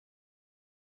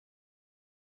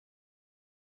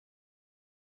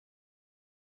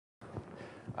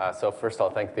So first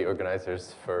I'll thank the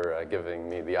organizers for giving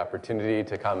me the opportunity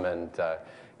to come and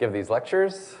give these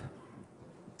lectures.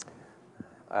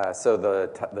 So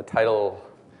the title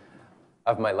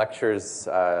of my lectures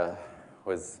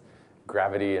was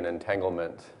Gravity and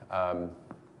Entanglement.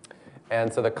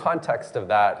 And so the context of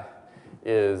that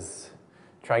is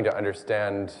trying to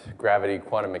understand gravity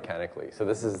quantum mechanically. So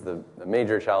this is the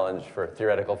major challenge for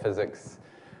theoretical physics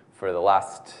for the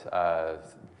last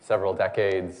several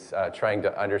decades, trying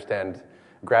to understand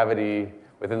gravity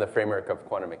within the framework of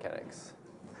quantum mechanics.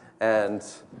 And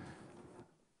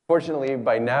fortunately,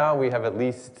 by now, we have at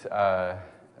least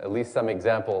some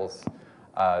examples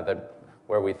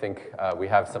where we think we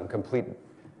have some complete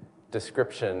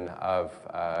description of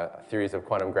theories of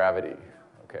quantum gravity.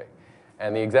 Okay,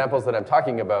 and the examples that I'm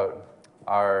talking about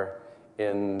are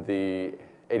in the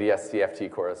ADS-CFT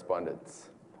correspondence.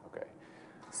 Okay,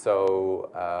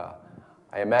 so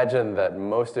I imagine that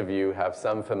most of you have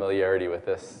some familiarity with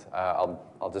this.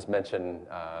 I'll just mention,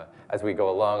 as we go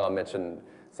along, I'll mention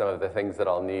some of the things that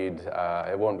I'll need.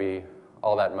 It won't be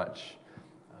all that much.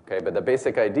 Okay, but the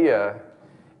basic idea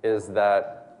is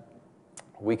that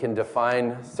we can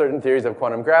define certain theories of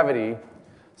quantum gravity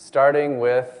starting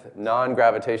with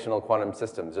non-gravitational quantum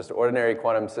systems, just ordinary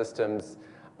quantum systems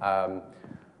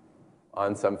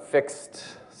on some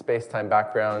fixed space-time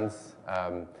backgrounds.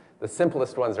 The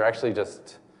simplest ones are actually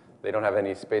just, they don't have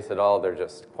any space at all. They're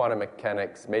just quantum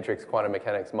mechanics, matrix quantum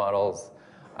mechanics models.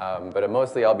 But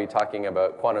mostly I'll be talking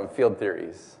about quantum field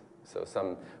theories. So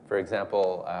some, for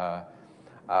example,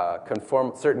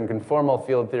 certain conformal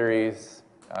field theories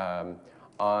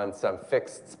on some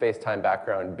fixed space-time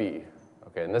background B.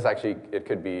 Okay, and this actually, it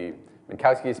could be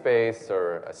Minkowski space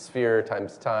or a sphere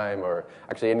times time or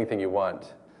actually anything you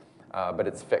want, but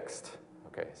it's fixed.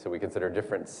 Okay, so we consider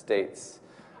different states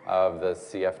of the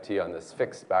CFT on this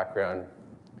fixed background.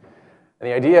 And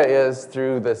the idea is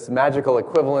through this magical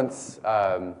equivalence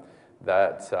that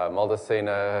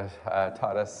Maldacena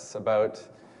taught us about,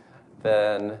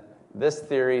 then this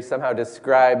theory somehow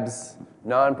describes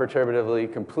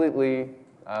non-perturbatively, completely,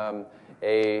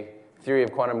 a theory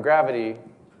of quantum gravity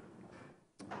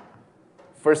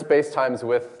for spacetimes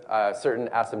with certain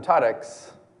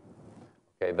asymptotics,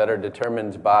 okay, that are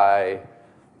determined by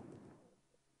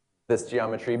this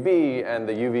geometry B and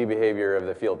the UV behavior of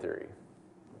the field theory.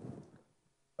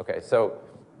 Okay, so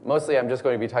mostly I'm just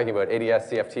going to be talking about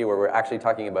ADS-CFT, where we're actually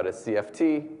talking about a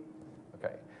CFT.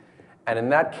 Okay, and in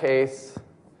that case,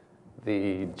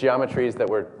 the geometries that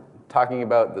we're talking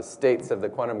about, the states of the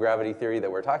quantum gravity theory that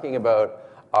we're talking about,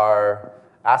 are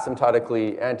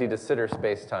asymptotically anti-de Sitter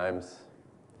spacetimes,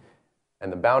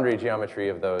 and the boundary geometry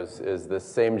of those is the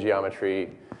same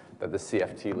geometry that the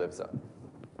CFT lives on.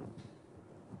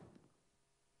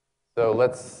 So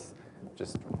let's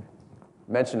just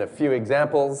mention a few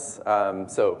examples.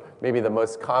 So maybe the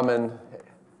most common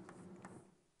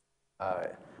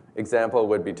example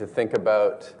would be to think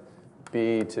about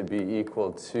B to be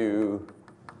equal to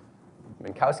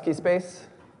Minkowski space.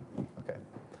 Okay.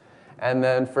 And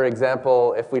then, for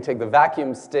example, if we take the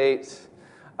vacuum state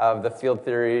of the field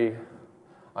theory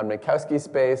on Minkowski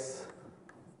space,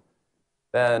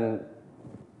 then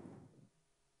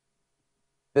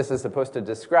this is supposed to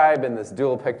describe in this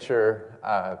dual picture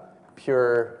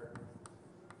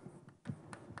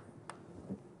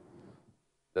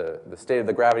the state of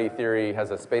the gravity theory has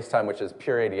a spacetime which is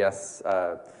pure ADS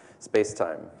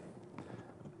spacetime.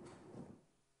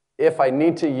 If I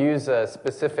need to use a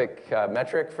specific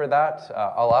metric for that,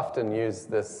 I'll often use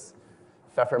this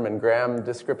Pfefferman-Graham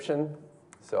description.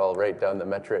 So I'll write down the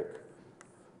metric.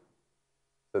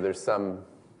 So there's some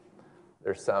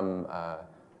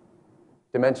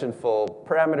dimensionful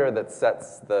parameter that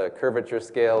sets the curvature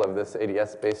scale of this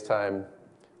ADS spacetime.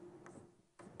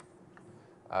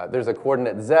 There's a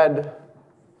coordinate z,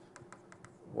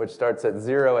 which starts at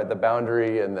 0 at the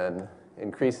boundary and then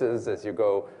increases as you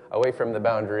go away from the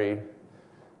boundary.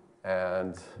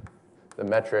 And the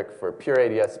metric for pure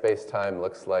ADS spacetime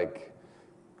looks like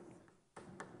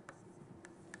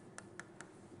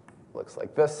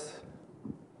this.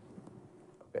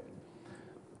 Okay.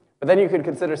 But then you could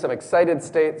consider some excited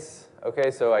states.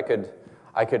 Okay, so I could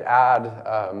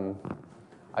add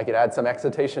some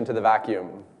excitation to the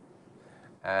vacuum,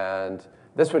 and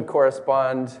this would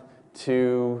correspond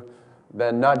to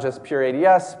then not just pure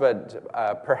ADS,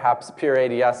 but perhaps pure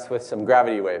ADS with some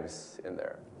gravity waves in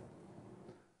there.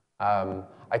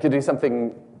 I could do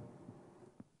something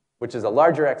which is a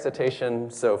larger excitation.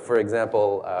 So, for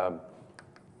example,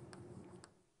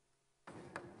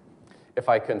 if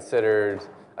I considered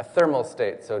a thermal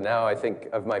state, so now I think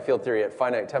of my field theory at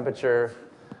finite temperature,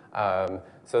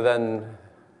 so then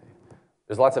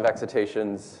there's lots of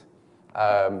excitations.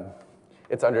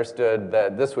 It's understood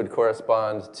that this would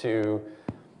correspond to,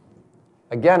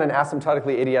 again, an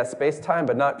asymptotically ADS spacetime,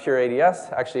 but not pure ADS,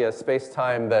 actually a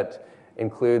spacetime that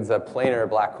includes a planar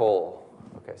black hole.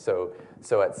 Okay,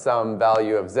 so at some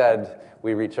value of z,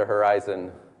 we reach a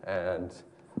horizon, and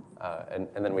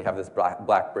then we have this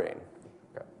black brane.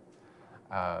 Okay.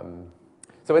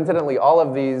 So incidentally, all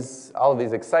of these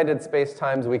excited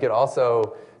spacetimes we could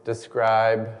also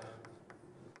describe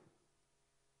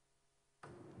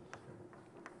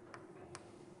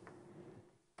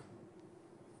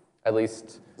at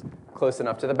least close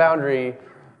enough to the boundary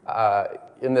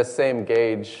in this same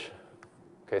gauge.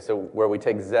 Okay, so where we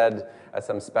take z as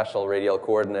some special radial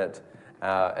coordinate,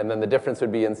 and then the difference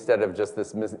would be instead of just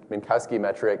this Minkowski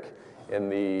metric in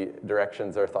the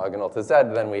directions orthogonal to z,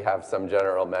 then we have some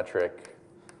general metric.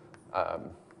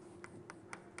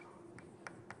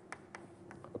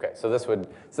 Okay, so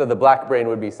the black brane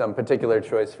would be some particular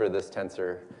choice for this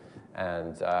tensor,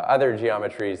 and other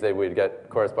geometries they would get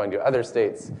corresponding to other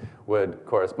states would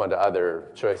correspond to other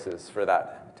choices for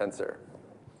that tensor.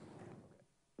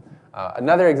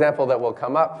 Another example that will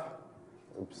come up,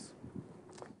 oops.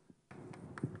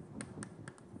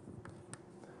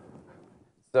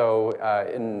 So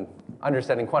in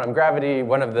understanding quantum gravity,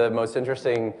 one of the most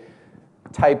interesting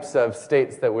types of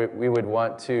states that we would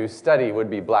want to study would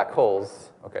be black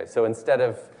holes. Okay, so instead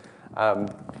of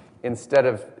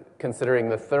considering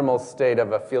the thermal state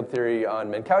of a field theory on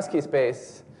Minkowski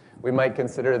space, we might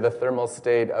consider the thermal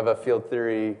state of a field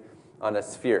theory on a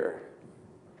sphere.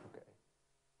 Okay.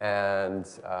 And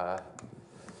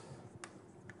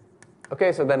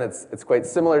okay, so then it's quite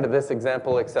similar to this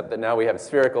example, except that now we have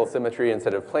spherical symmetry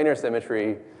instead of planar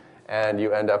symmetry, and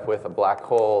you end up with a black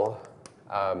hole.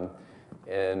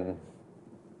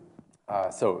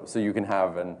 So you can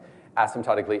have an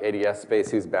asymptotically ADS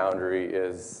space whose boundary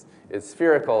is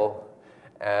spherical,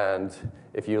 and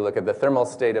if you look at the thermal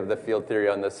state of the field theory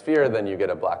on the sphere, then you get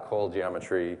a black hole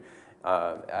geometry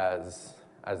as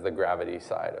the gravity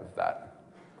side of that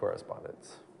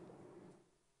correspondence.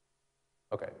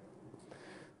 Okay.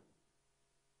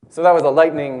 So that was a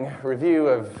lightning review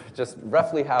of just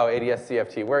roughly how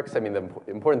ADS-CFT works. I mean, the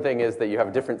important thing is that you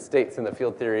have different states in the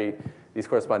field theory. These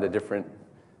correspond to different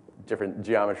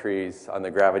geometries on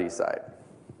the gravity side.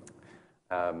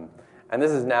 And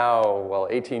this is now, well,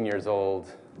 18 years old.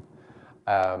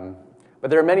 But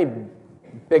there are many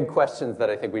big questions that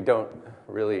I think we don't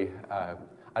really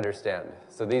understand.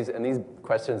 So these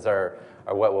questions are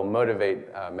what will motivate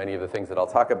many of the things that I'll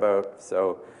talk about.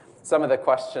 So some of the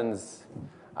questions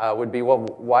would be, well,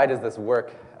 why does this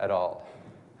work at all?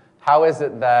 How is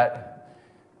it that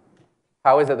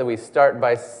we start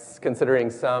by considering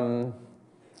some,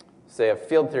 say, a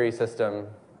field theory system,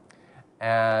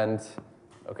 and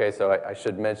okay, so I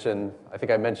should mention, I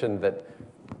think I mentioned that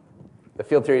the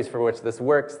field theories for which this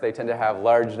works, they tend to have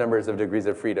large numbers of degrees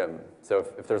of freedom. So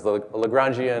if there's a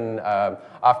Lagrangian,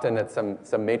 often it's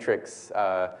some matrix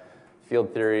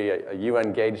field theory, a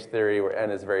UN gauge theory where n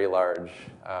is very large.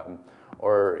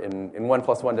 Or in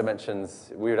 1+1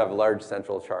 dimensions, we would have a large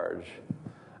central charge.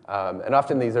 And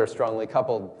often these are strongly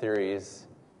coupled theories.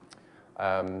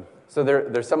 So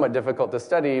they're somewhat difficult to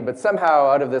study, but somehow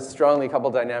out of this strongly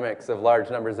coupled dynamics of large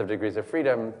numbers of degrees of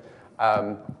freedom,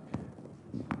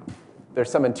 there's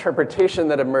some interpretation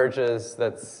that emerges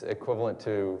that's equivalent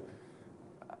to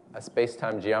a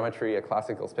space-time geometry, a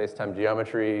classical space-time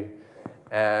geometry,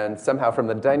 and somehow from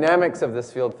the dynamics of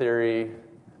this field theory,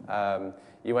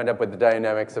 you end up with the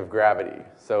dynamics of gravity.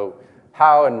 So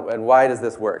how and why does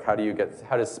this work? How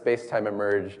does space-time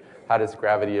emerge? How does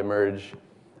gravity emerge?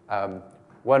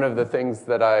 One of the things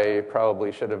that I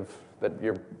probably should have, that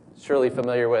you're surely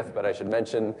familiar with, but I should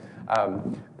mention,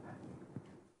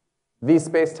 these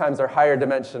spacetimes are higher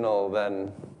dimensional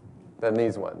than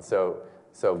these ones.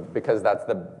 So because that's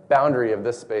the boundary of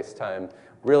this spacetime,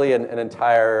 really an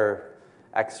entire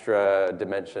extra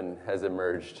dimension has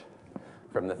emerged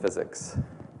from the physics.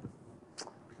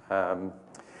 And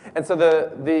so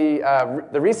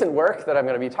the recent work that I'm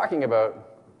going to be talking about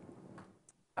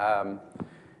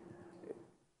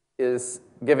is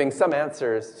giving some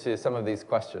answers to some of these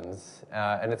questions,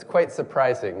 and it's quite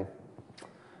surprising.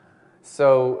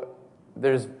 So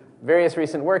there's various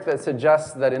recent work that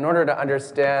suggests that in order to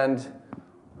understand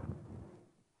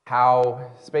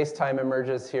how space-time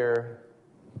emerges here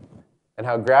and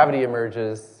how gravity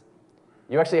emerges,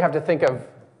 you actually have to think of,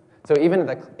 so even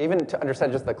to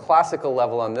understand just the classical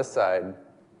level on this side,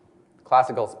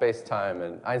 classical space-time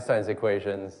and Einstein's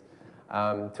equations,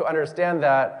 to understand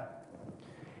that,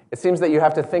 it seems that you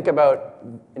have to think about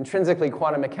intrinsically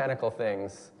quantum mechanical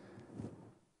things,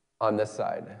 on this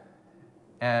side.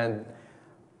 And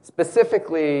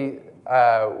specifically,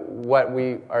 what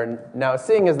we are now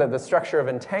seeing is that the structure of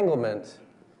entanglement,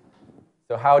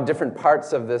 so how different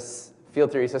parts of this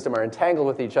field theory system are entangled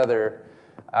with each other,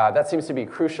 that seems to be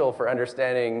crucial for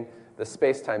understanding the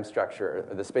space-time structure,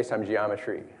 the space-time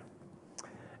geometry.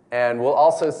 And we'll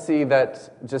also see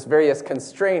that just various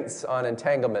constraints on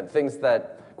entanglement, things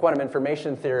that quantum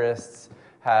information theorists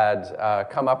had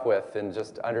come up with in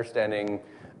just understanding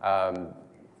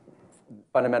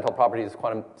fundamental properties of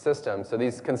quantum systems. So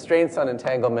these constraints on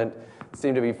entanglement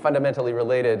seem to be fundamentally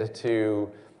related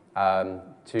to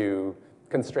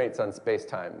constraints on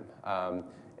space-time,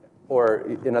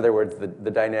 or in other words, the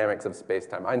dynamics of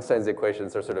space-time. Einstein's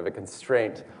equations are sort of a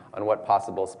constraint on what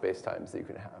possible space-times you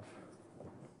can have.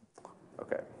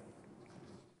 Okay.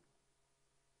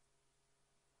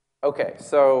 Okay,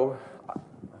 so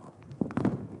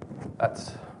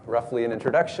that's roughly an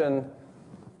introduction.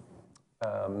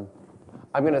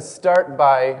 I'm going to start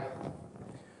by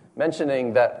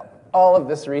mentioning that all of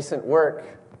this recent work,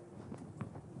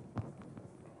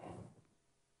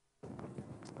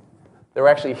 there were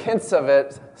actually hints of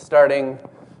it starting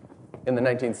in the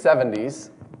 1970s.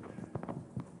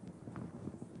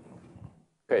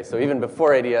 Okay, so even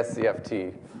before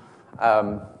ADS-CFT.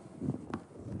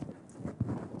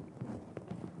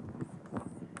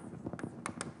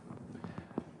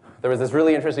 There was this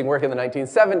really interesting work in the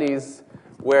 1970s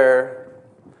where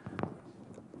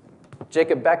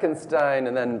Jacob Bekenstein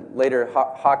and then later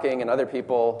Hawking and other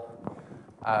people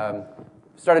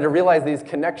started to realize these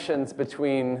connections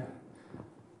between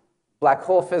black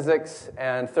hole physics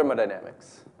and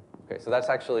thermodynamics. Okay, so that's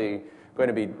actually going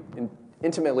to be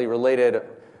intimately related.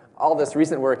 All this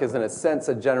recent work is, in a sense,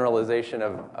 a generalization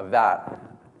of that.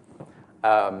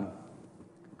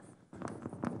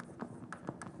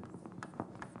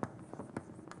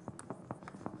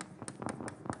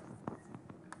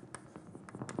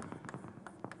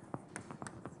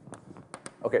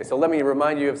 Okay, so let me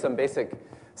remind you of some basic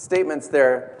statements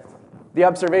there. The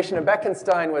observation of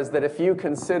Bekenstein was that if you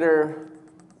consider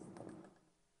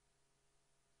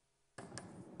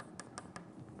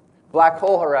black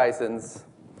hole horizons,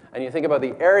 and you think about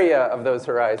the area of those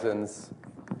horizons,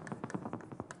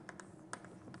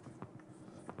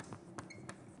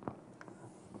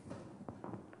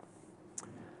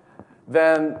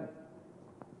 then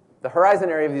the horizon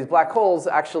area of these black holes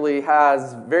actually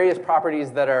has various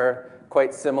properties that are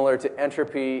quite similar to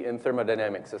entropy in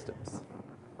thermodynamic systems.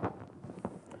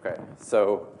 Okay,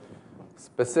 so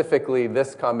specifically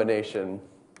this combination,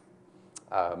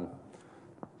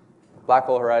 black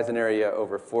hole horizon area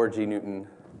over 4G Newton.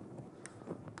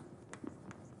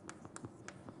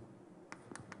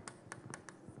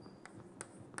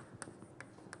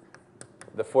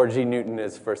 The 4G Newton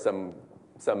is for some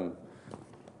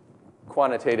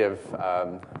quantitative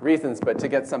reasons, but to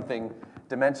get something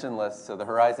dimensionless, so the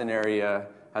horizon area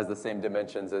has the same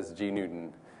dimensions as G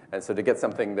Newton. And so to get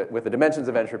something that with the dimensions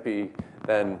of entropy,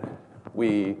 then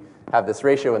we have this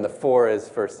ratio, and the 4 is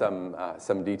for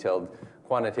some detailed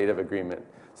quantitative agreement.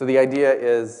 So the idea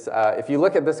is, if you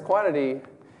look at this quantity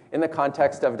in the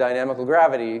context of dynamical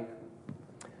gravity,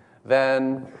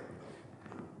 then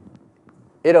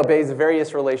it obeys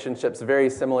various relationships very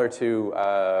similar to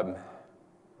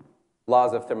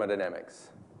laws of thermodynamics.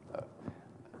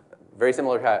 Very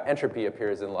similar to how entropy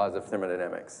appears in laws of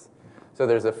thermodynamics. So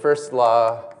there's a first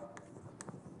law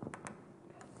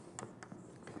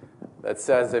that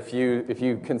says if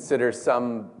you consider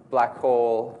some black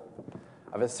hole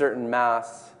of a certain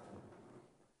mass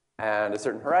and a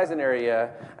certain horizon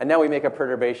area, and now we make a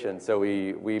perturbation. So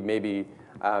we maybe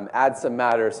add some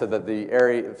matter so that the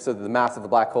area, so that the mass of the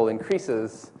black hole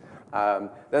increases. Then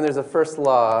there's a first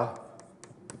law.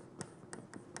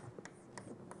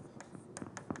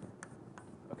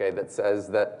 Okay, that says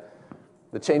that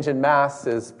the change in mass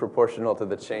is proportional to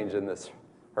the change in this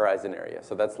horizon area.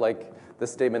 So that's like the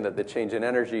statement that the change in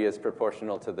energy is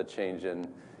proportional to the change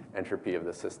in entropy of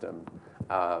the system.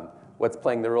 What's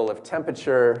playing the role of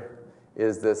temperature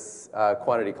is this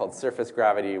quantity called surface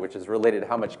gravity, which is related to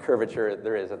how much curvature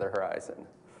there is at the horizon.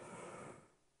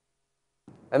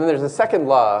 And then there's a second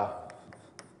law.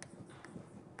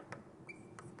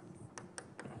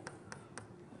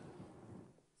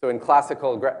 So in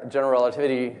classical general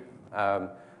relativity,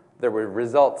 there were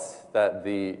results that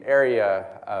the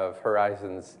area of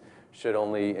horizons should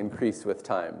only increase with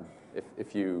time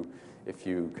if you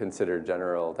consider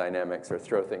general dynamics or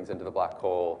throw things into the black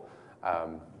hole.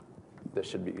 This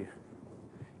should be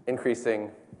increasing.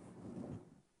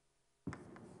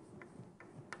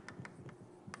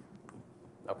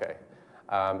 Okay.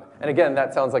 And again,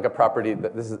 that sounds like a property,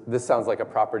 this sounds like a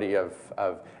property of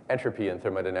entropy in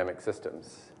thermodynamic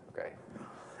systems. Okay.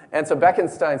 And so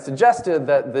Bekenstein suggested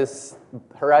that this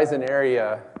horizon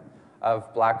area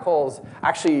of black holes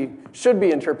actually should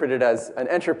be interpreted as an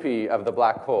entropy of the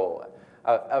black hole,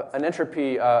 an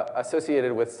entropy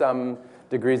associated with some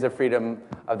degrees of freedom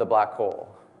of the black hole.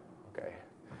 Okay.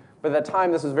 But at that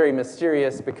time, this was very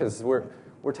mysterious because we're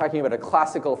talking about a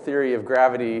classical theory of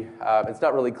gravity. It's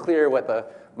not really clear what the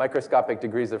microscopic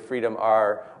degrees of freedom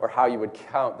are or how you would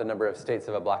count the number of states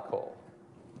of a black hole.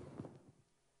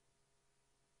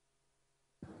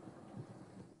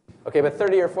 Okay, but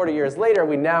 30 or 40 years later,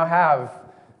 we now have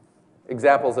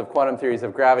examples of quantum theories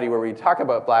of gravity where we talk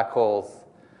about black holes,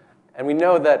 and we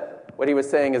know that what he was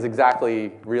saying is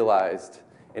exactly realized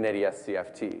in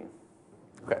ADS-CFT.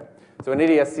 Okay, so in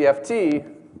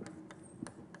ADS-CFT,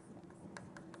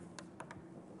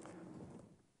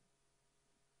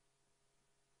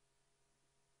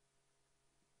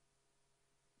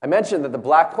 I mentioned that the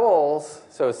black holes,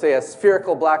 so say a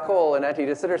spherical black hole in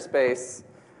anti-de Sitter space,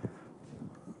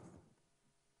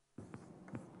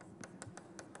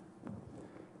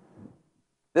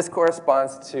 this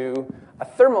corresponds to a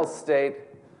thermal state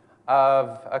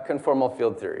of a conformal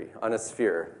field theory on a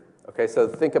sphere. Okay, so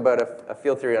think about a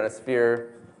field theory on a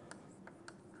sphere.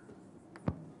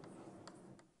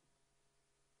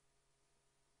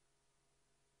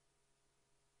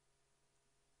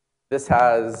 This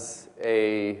has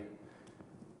a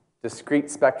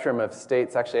discrete spectrum of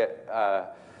states. Actually,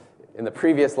 in the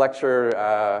previous lecture,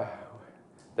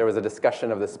 there was a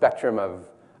discussion of the spectrum of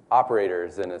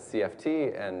operators in a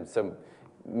CFT, and so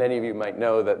many of you might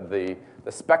know that the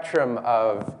spectrum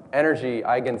of energy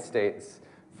eigenstates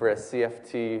for a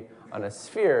CFT on a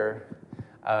sphere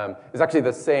is actually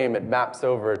the same. It maps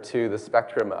over to the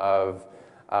spectrum of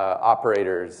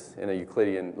operators in a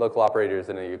Euclidean, local operators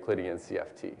in a Euclidean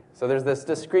CFT. So there's this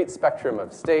discrete spectrum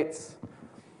of states,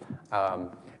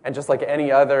 and just like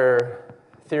any other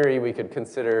theory, we could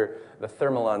consider the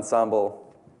thermal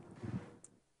ensemble.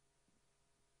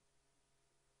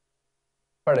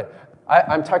 Pardon,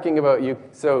 I'm talking about you.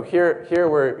 So here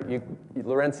we're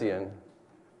Lorentzian.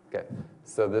 Okay,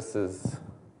 so this is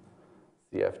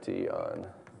CFT on.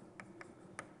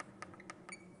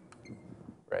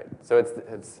 Right. So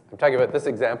I'm talking about this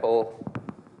example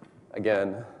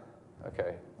again.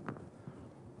 Okay.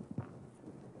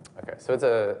 Okay. So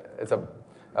it's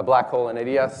a black hole in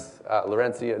ADS,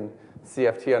 Lorentzian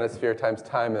CFT on a sphere times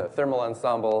time in a thermal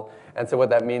ensemble. And so what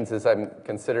that means is I'm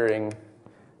considering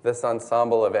this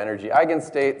ensemble of energy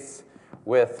eigenstates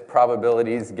with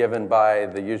probabilities given by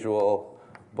the usual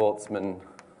Boltzmann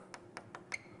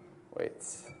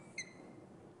weights.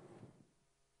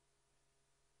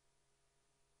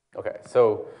 Okay,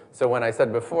 so when I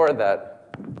said before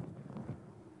that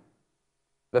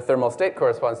the thermal state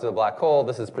corresponds to the black hole,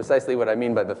 this is precisely what I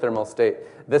mean by the thermal state.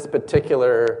 This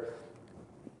particular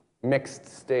mixed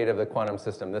state of the quantum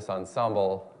system, this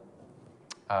ensemble,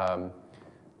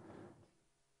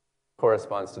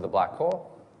 corresponds to the black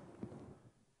hole.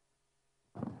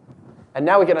 And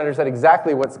now we can understand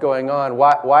exactly what's going on.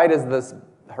 Why does this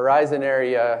horizon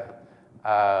area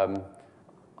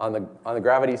on the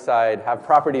gravity side have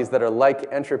properties that are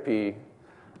like entropy?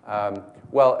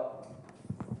 Well,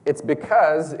 it's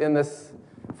because in this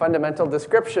fundamental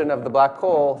description of the black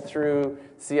hole through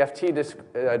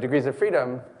CFT degrees of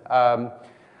freedom,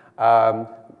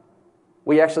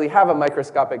 we actually have a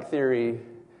microscopic theory,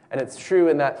 and it's true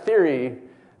in that theory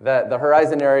that the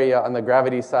horizon area on the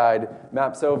gravity side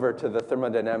maps over to the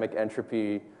thermodynamic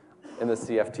entropy in the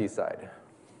CFT side.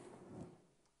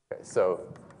 Okay, so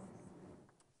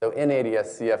in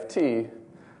ADS-CFT,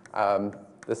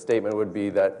 the statement would be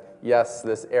that, yes,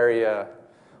 this area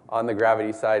on the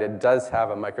gravity side, it does have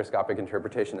a microscopic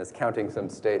interpretation as counting some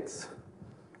states.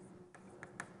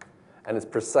 And it's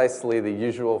precisely the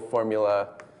usual formula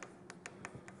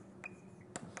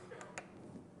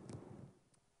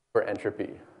for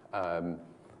entropy.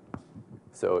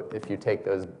 So if you take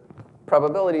those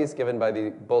probabilities given by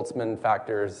the Boltzmann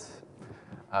factors,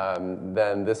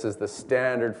 then this is the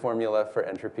standard formula for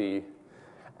entropy,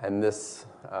 and this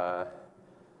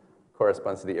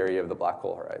corresponds to the area of the black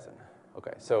hole horizon.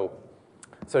 Okay, so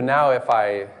now if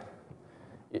I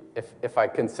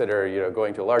consider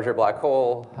going to a larger black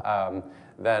hole,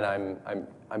 then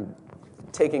I'm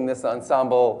taking this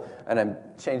ensemble and I'm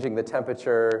changing the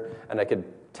temperature, and I could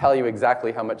tell you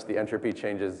exactly how much the entropy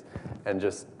changes, and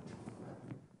just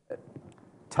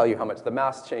tell you how much the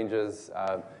mass changes,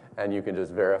 and you can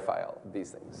just verify all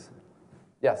these things.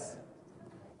 Yes?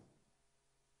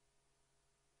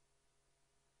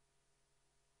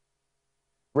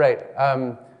 Right.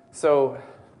 So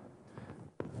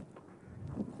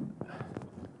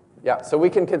yeah, so we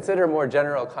can consider more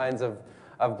general kinds of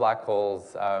black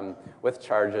holes with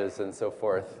charges and so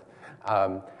forth.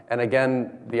 And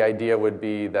again, the idea would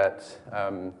be that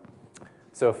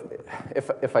so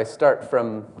if I start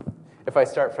from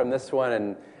this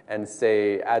one and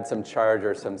say add some charge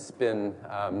or some spin,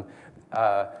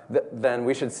 then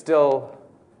we should still,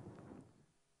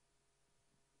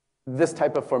 this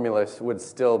type of formula would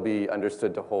still be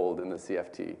understood to hold in the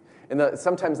CFT.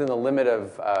 Sometimes in the limit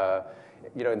of,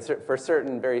 for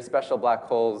certain very special black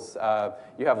holes,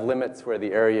 you have limits where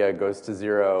the area goes to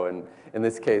 0, and in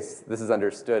this case, this is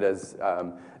understood as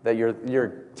that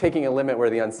you're taking a limit where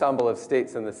the ensemble of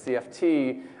states in the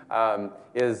CFT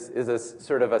is a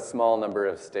sort of a small number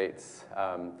of states,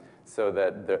 so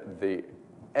that the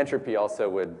entropy also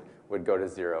would go to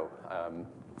 0.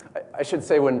 I should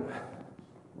say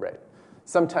right.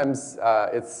 Sometimes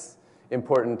it's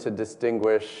important to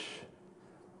distinguish.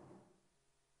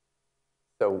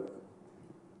 So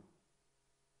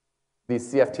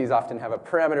these CFTs often have a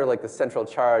parameter like the central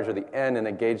charge or the n in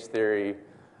a gauge theory.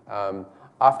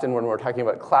 Often when we're talking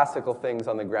about classical things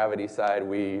on the gravity side,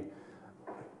 we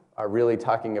are really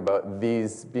talking about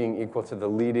these being equal to the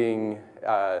leading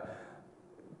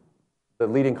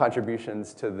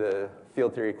contributions to the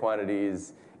field theory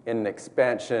quantities in an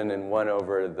expansion in 1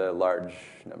 over the large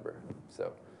number.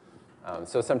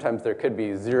 So sometimes there could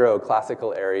be 0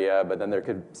 classical area, but then there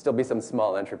could still be some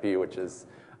small entropy, which is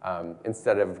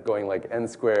instead of going like n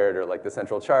squared or like the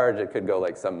central charge, it could go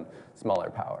like some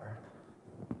smaller power.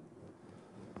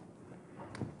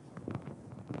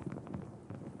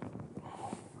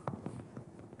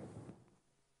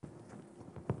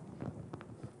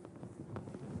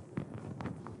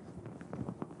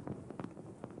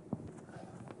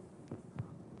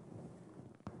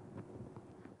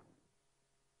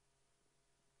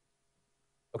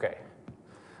 Okay.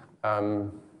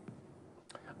 All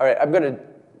right,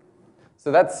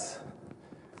 so that's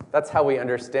how we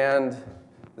understand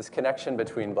this connection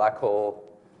between black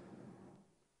hole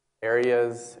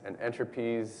areas and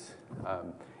entropies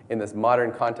in this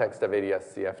modern context of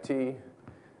ADS-CFT.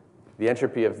 The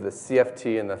entropy of the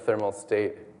CFT in the thermal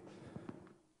state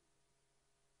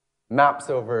maps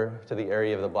over to the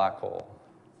area of the black hole.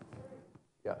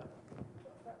 Yeah.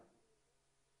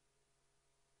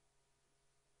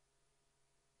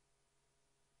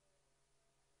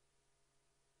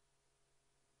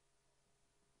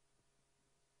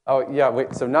 Oh, yeah,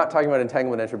 wait, so not talking about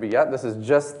entanglement entropy yet. This is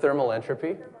just thermal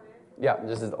entropy. Yeah,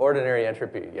 this is ordinary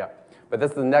entropy, yeah. But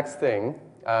that's the next thing.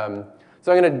 So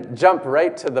I'm going to jump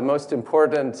right to the most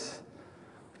important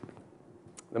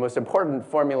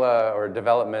formula or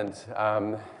development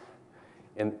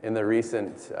in the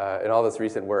recent, in all this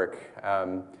recent work.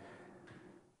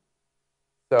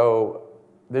 So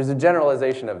there's a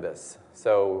generalization of this.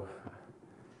 So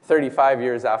 35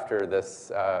 years after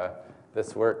this,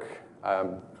 this work,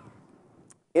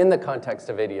 in the context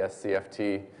of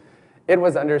ADS-CFT, it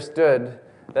was understood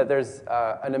that there's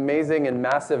an amazing and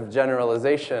massive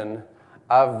generalization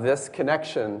of this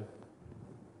connection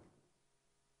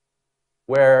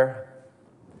where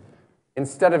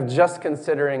instead of just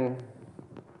considering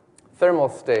thermal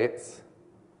states,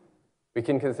 we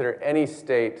can consider any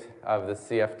state of the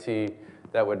CFT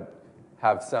that would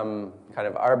have some kind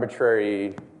of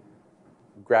arbitrary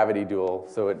gravity dual.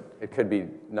 So it could be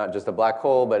not just a black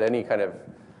hole, but any kind of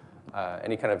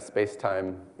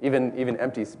space-time, even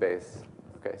empty space.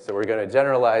 Okay, so we're going to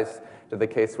generalize to the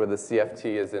case where the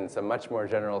CFT is in some much more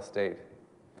general state.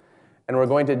 And we're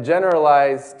going to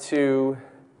generalize to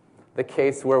the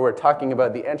case where we're talking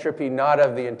about the entropy not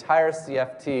of the entire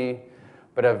CFT,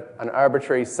 but of an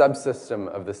arbitrary subsystem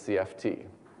of the CFT.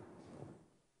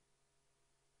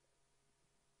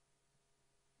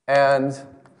 And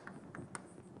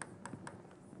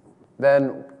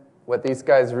then what these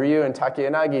guys, Ryu and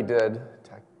Takeyanagi, did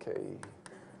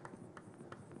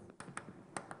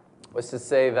was to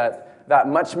say that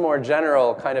much more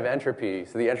general kind of entropy,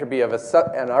 so the entropy of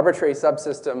an arbitrary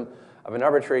subsystem of an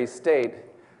arbitrary state,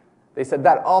 they said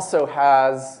that also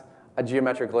has a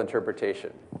geometrical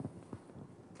interpretation.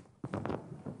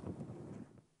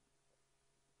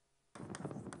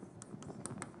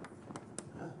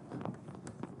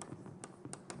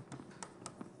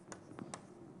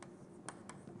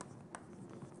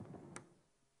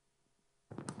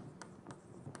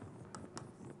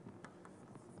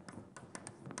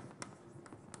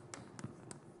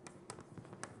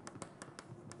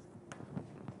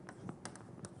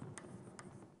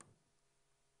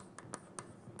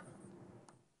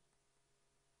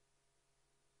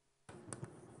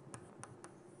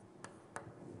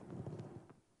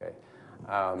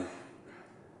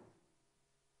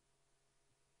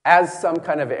 as some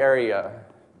kind of area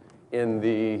in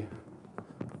the,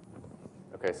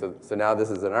 okay, so now this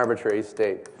is an arbitrary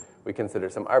state. We consider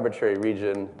some arbitrary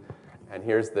region, and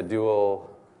here's the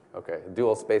dual,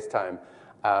 dual space-time.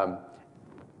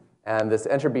 And this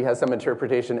entropy has some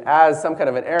interpretation as some kind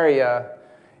of an area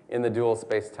in the dual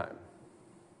space-time.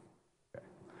 Okay.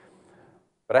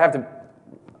 But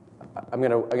I'm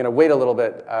gonna wait a little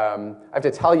bit. I have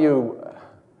to tell you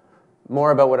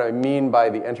more about what I mean by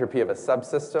the entropy of a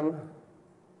subsystem.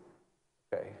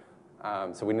 Okay,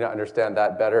 so we need to understand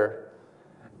that better,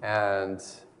 and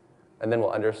then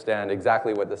we'll understand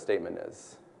exactly what the statement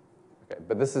is. Okay,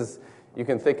 but this is, you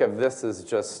can think of this as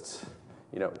just,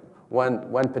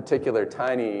 one particular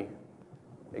tiny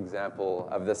example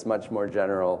of this much more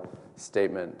general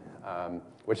statement,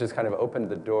 which has kind of opened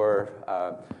the door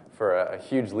for a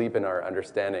huge leap in our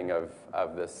understanding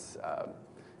of this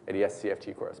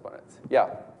ADS-CFT correspondence.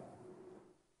 Yeah?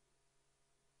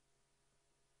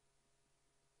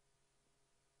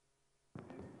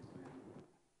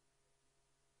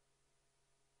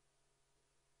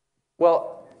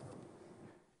 Well,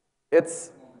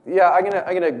 I'm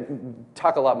gonna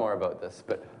talk a lot more about this,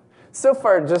 but so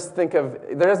far just think of,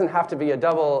 there doesn't have to be a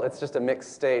double, it's just a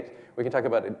mixed state. We can talk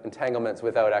about entanglements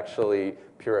without actually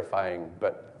purifying,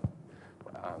 but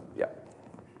yeah.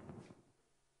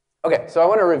 Okay, so I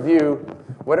want to review,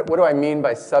 what do I mean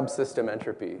by subsystem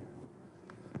entropy?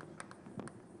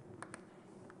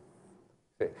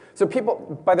 Okay. So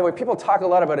by the way, people talk a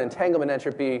lot about entanglement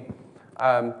entropy.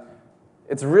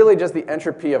 It's really just the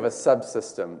entropy of a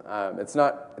subsystem. It's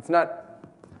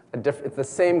the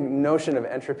same notion of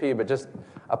entropy, but just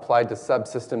applied to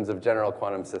subsystems of general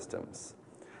quantum systems.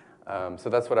 So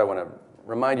that's what I want to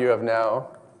remind you of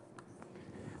now.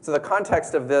 So the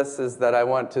context of this is that I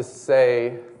want to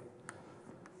say,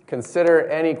 consider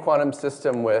any quantum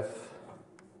system with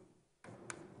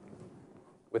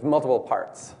multiple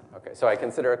parts. Okay, so I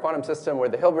consider a quantum system where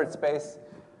the Hilbert space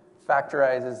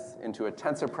factorizes into a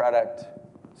tensor product.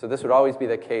 So this would always be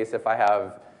the case if I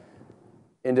have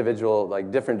individual,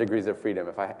 different degrees of freedom.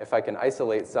 If I can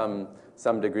isolate some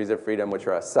degrees of freedom, which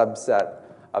are a subset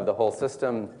of the whole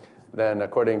system, then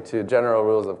according to general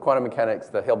rules of quantum mechanics,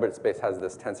 the Hilbert space has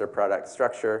this tensor product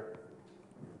structure.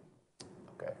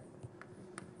 Okay.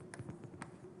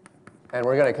 And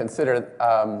we're going to consider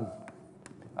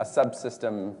a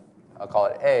subsystem, I'll call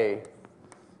it A,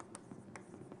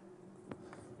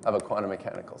 of a quantum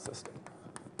mechanical system.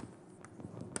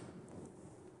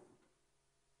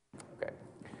 Okay.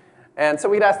 And so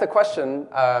we'd ask the question,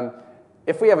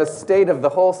 if we have a state of the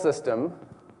whole system,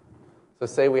 so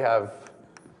say we have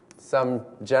some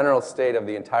general state of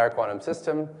the entire quantum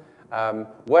system,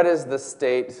 what is the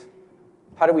state,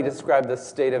 how do we describe the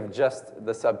state of just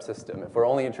the subsystem? If we're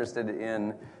only interested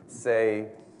in, say,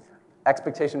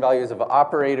 expectation values of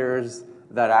operators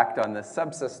that act on this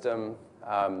subsystem,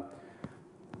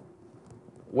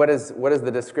 what is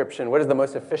the description, what is the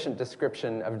most efficient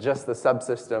description of just the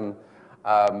subsystem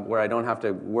where I don't have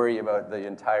to worry about the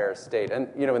entire state? And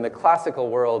in the classical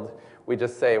world, we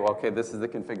just say, well, okay, this is the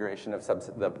configuration of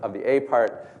the A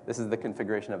part, this is the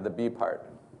configuration of the B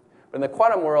part. But in the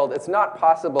quantum world, it's not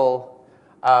possible.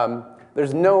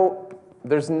 There's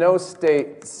no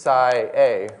state psi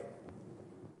A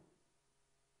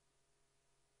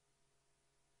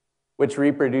which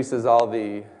reproduces all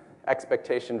the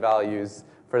expectation values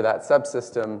for that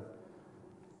subsystem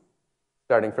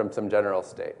starting from some general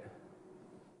state.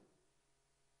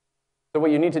 So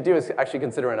what you need to do is actually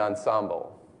consider an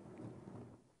ensemble.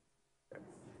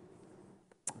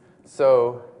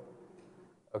 So,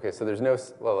 okay, so there's no,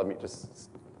 well, let me just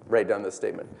write down this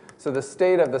statement. So the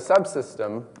state of the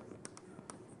subsystem,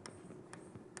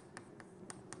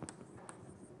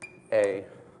 A,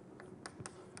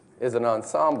 is an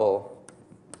ensemble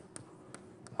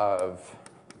of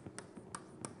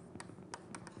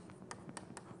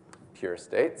pure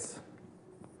states.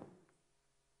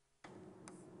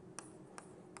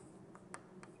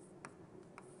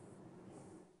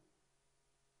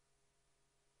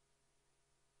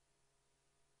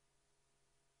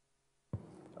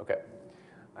 Okay.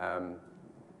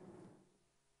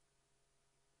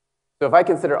 So if I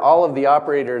consider all of the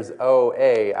operators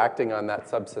OA acting on that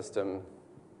subsystem,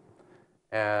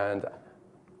 and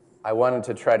I wanted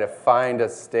to try to find a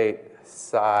state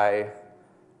psi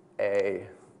A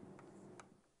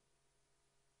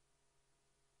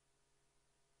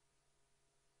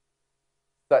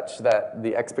such that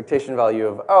the expectation value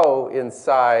of O in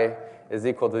psi is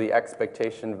equal to the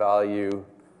expectation value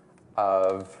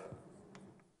of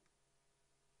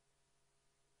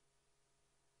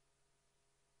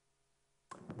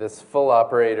this full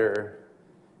operator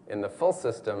in the full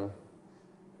system,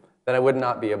 then I would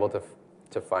not be able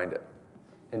to find it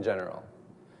in general.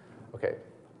 Okay,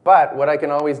 but what I can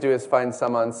always do is find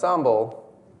some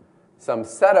ensemble, some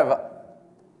set of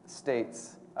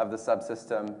states of the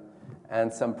subsystem,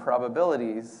 and some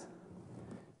probabilities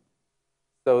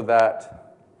so that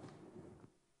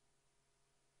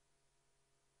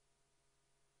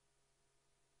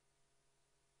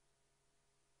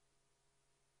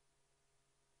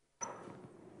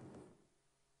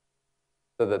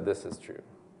this is true.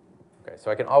 Okay,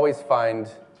 so I can always find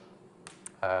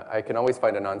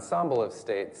an ensemble of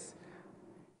states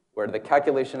where the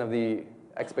calculation of the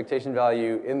expectation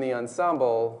value in the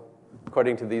ensemble,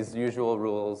 according to these usual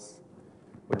rules,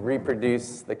 would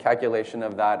reproduce the calculation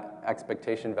of that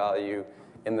expectation value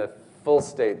in the full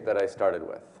state that I started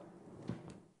with.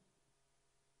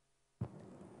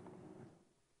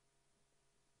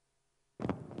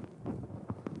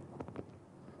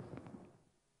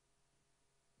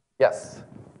 Yes?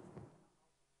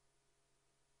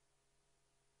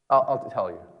 I'll tell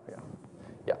you.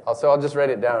 Yeah. So I'll just write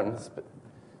it down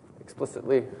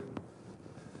explicitly.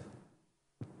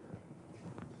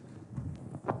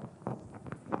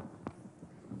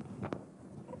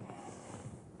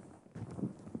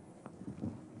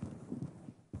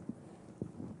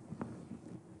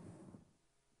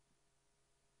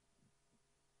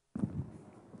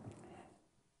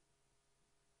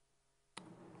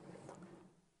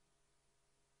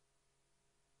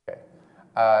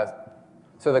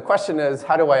 So the question is,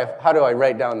 how do I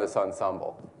write down this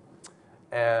ensemble?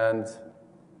 And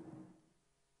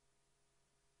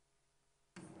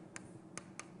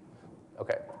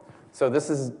okay, so this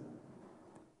is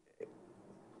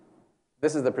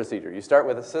the procedure. You start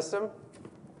with a system.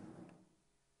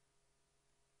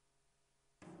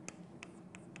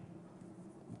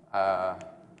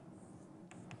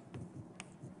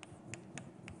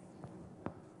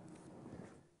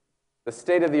 The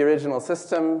state of the original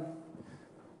system,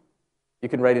 you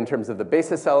can write in terms of the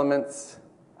basis elements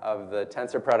of the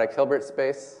tensor product Hilbert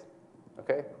space,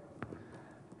 okay?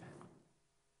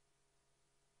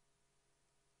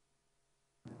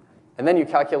 And then you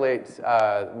calculate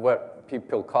what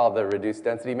people call the reduced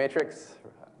density matrix.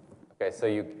 Okay, so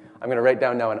I'm going to write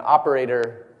down now an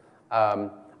operator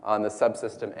on the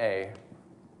subsystem A,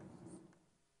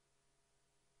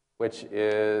 which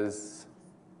is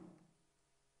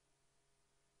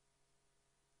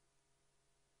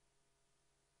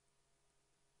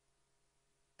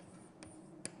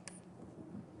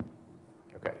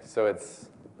okay, so it's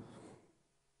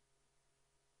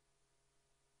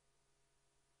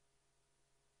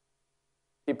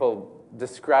people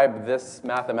describe this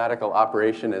mathematical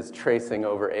operation as tracing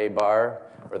over A bar,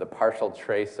 or the partial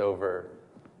trace over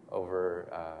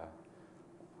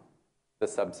the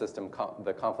subsystem,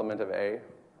 the complement of A.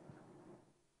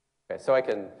 Okay, so I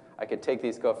can take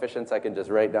these coefficients, I can just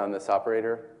write down this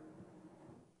operator.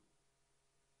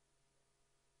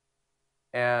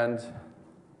 And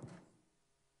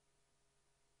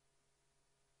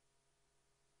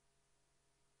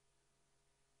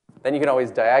then you can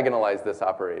always diagonalize this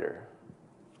operator.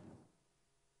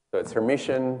 So it's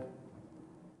Hermitian.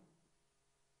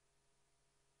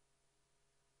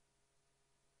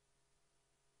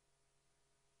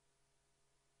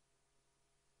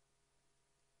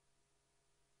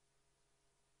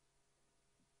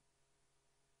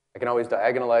 I can always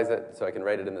diagonalize it, so I can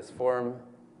write it in this form.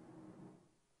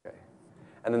 Okay.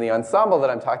 And then the ensemble that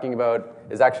I'm talking about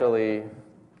is actually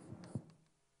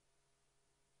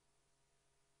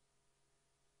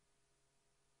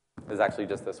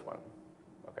just this one.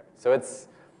 Okay, so it's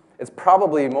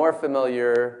probably more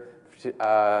familiar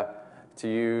to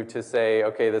you to say,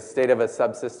 okay, the state of a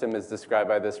subsystem is described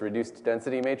by this reduced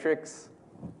density matrix,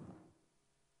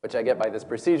 which I get by this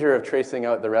procedure of tracing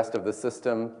out the rest of the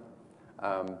system.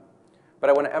 But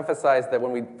I want to emphasize that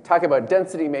when we talk about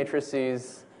density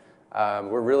matrices,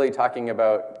 we're really talking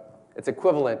about, it's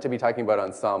equivalent to be talking about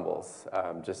ensembles,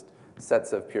 just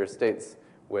sets of pure states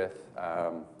with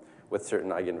certain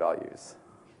eigenvalues,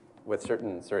 with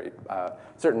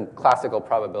certain classical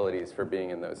probabilities for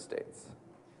being in those states.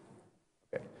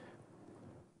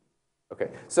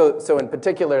 Okay. So in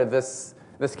particular, this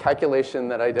calculation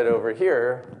that I did over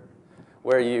here,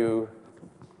 where you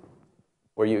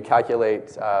calculate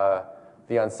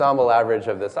the ensemble average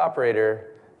of this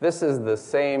operator, this is the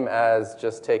same as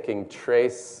just taking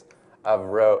trace of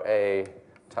rho A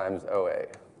times OA.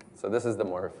 So this is the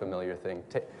more familiar thing.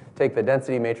 Take the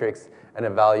density matrix and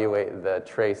evaluate the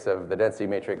trace of the density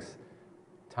matrix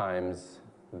times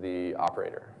the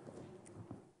operator.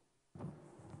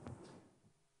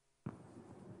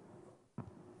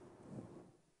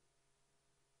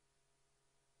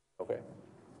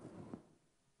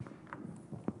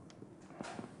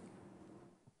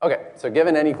 Okay, so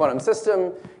given any quantum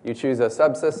system, you choose a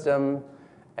subsystem,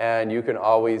 and you can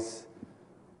always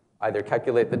either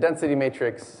calculate the density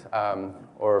matrix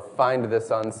or find this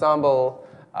ensemble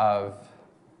of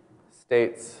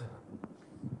states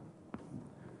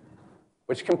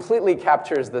which completely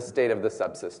captures the state of the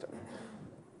subsystem.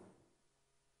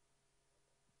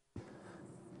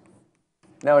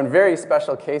 Now, in very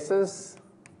special cases,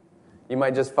 you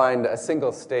might just find a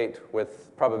single state with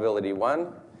probability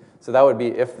 1. So that would be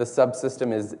if the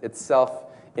subsystem is itself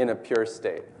in a pure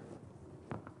state.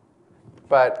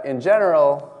 But in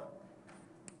general,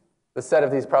 the set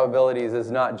of these probabilities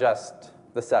is not just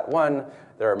the set 1.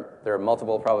 There are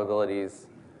multiple probabilities.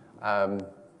 And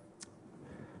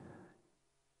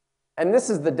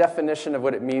this is the definition of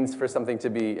what it means for something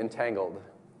to be entangled.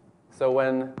 So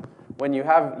when you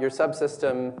have your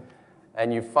subsystem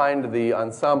and you find the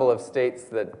ensemble of states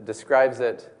that describes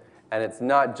it, and it's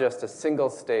not just a single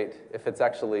state, if it's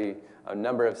actually a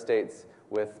number of states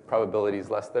with probabilities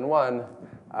less than 1,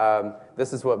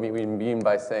 this is what we mean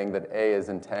by saying that A is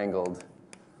entangled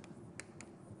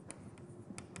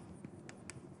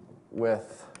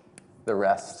with the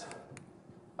rest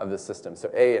of the system. So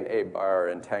A and A bar are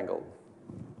entangled.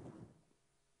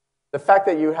 The fact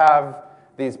that you have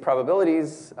these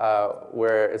probabilities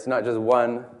where it's not just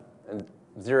 1 and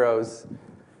zeros,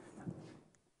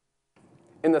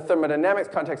 in the thermodynamics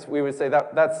context, we would say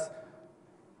that that's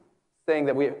saying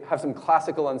that we have some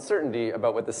classical uncertainty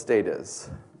about what the state is.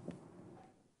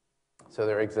 So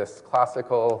there exists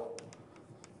classical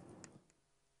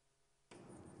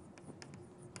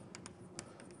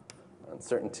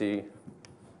uncertainty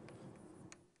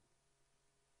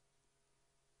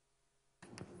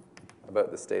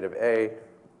about the state of A.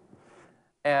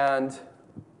 And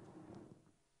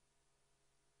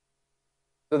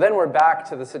so then we're back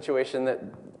to the situation that,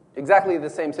 exactly the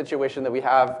same situation that we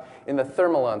have in the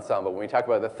thermal ensemble. When we talk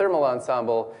about the thermal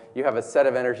ensemble, you have a set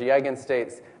of energy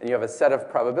eigenstates, and you have a set of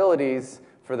probabilities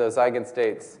for those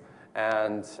eigenstates.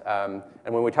 And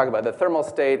when we talk about the thermal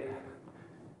state,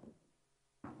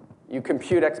 you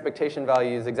compute expectation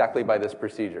values exactly by this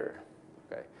procedure.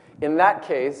 Okay. In that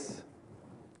case,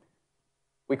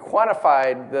 we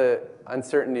quantified the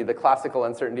uncertainty, the classical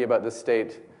uncertainty about the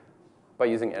state, by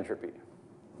using entropy.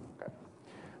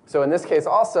 So in this case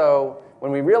also,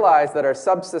 when we realize that our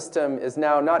subsystem is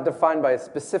now not defined by a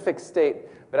specific state,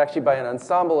 but actually by an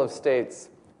ensemble of states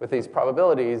with these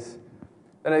probabilities,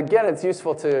 then again, it's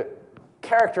useful to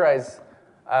characterize,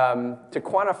 to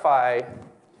quantify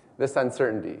this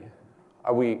uncertainty.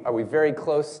 Are we very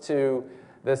close to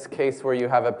this case where you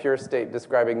have a pure state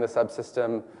describing the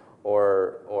subsystem,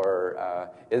 or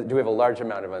do we have a large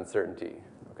amount of uncertainty?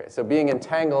 Okay, so being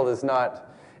entangled is not...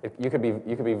 You could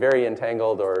be very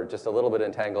entangled or just a little bit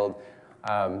entangled.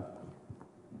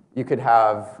 You could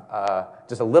have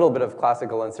just a little bit of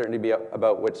classical uncertainty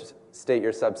about which state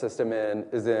your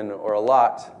subsystem is in, or a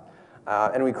lot.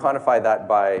 And we quantify that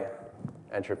by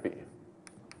entropy.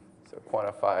 So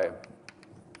quantify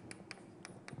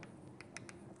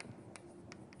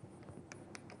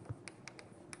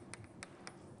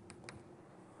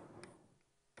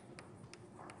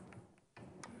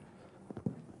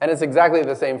and it's exactly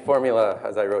the same formula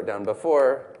as I wrote down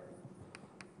before.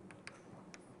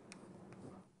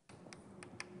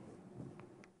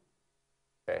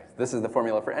 Okay, this is the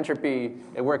formula for entropy.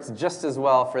 It works just as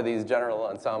well for these general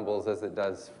ensembles as it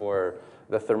does for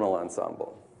the thermal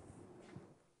ensemble.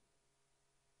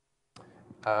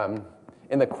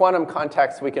 In the quantum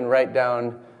context, we can write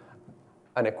down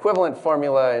an equivalent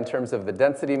formula in terms of the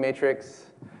density matrix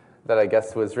that I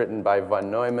guess was written by von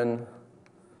Neumann.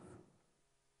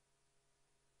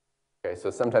 Okay,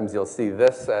 so sometimes you'll see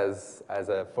this as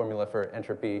a formula for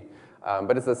entropy,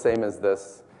 but it's the same as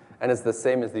this, and it's the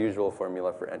same as the usual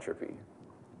formula for entropy.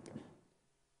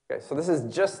 Okay, so this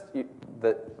is just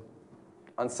the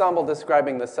ensemble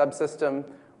describing the subsystem.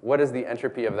 What is the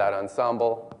entropy of that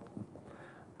ensemble?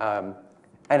 And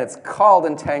it's called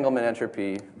entanglement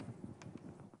entropy.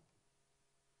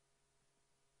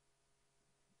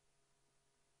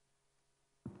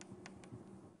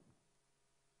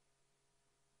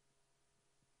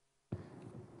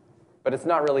 But it's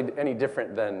not really any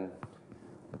different than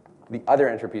the other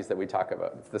entropies that we talk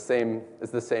about. It's the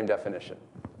same definition.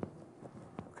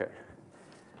 Okay.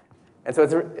 And so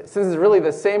this is really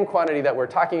the same quantity that we're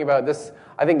talking about. This,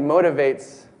 I think,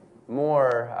 motivates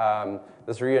more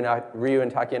this Ryu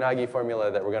and Takanagi formula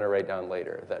that we're going to write down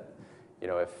later. That,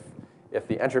 if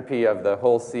the entropy of the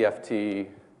whole CFT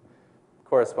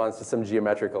corresponds to some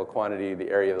geometrical quantity, the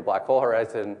area of the black hole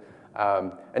horizon,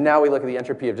 and now we look at the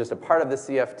entropy of just a part of the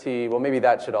CFT. Well, maybe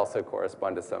that should also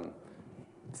correspond to some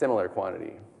similar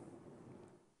quantity.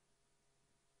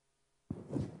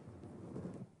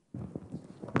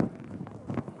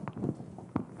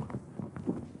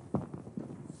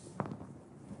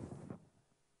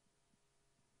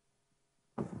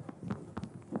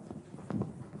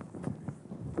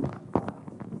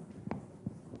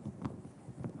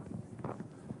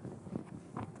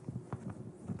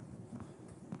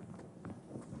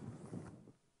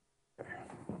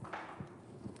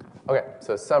 Okay,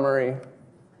 so summary.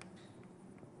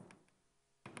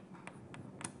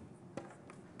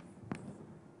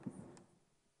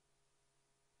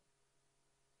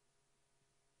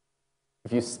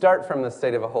 If you start from the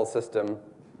state of a whole system,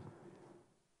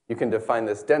 you can define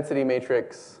this density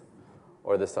matrix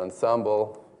or this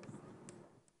ensemble.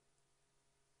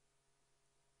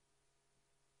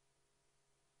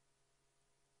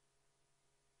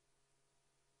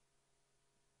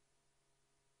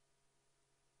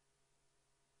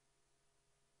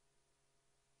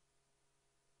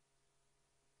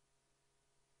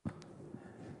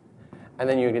 And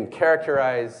then you can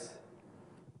characterize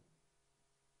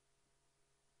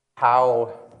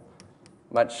how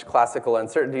much classical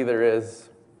uncertainty there is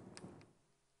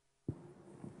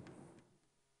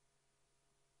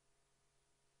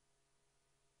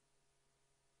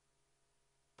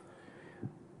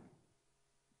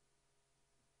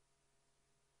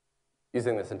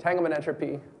using this entanglement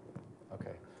entropy.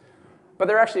 Okay. But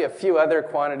there are actually a few other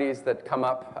quantities that come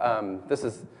up.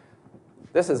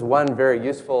 This is one very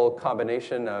useful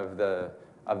combination of the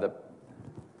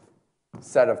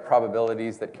set of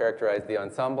probabilities that characterize the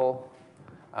ensemble.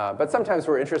 But sometimes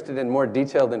we're interested in more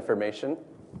detailed information.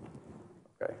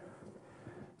 Okay.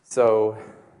 So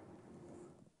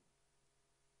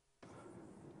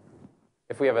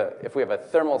if we have a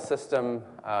thermal system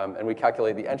and we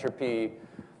calculate the entropy,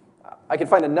 I could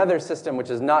find another system which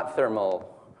is not thermal,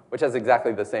 which has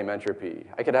exactly the same entropy.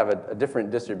 I could have a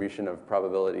different distribution of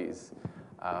probabilities.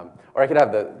 Or I could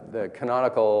have the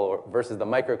canonical versus the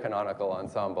microcanonical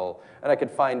ensemble, and I could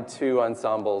find two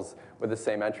ensembles with the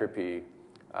same entropy,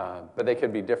 but they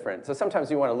could be different. So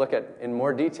sometimes you want to look at, in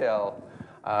more detail,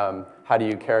 how do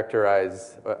you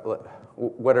characterize,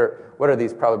 what are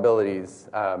these probabilities?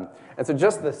 And so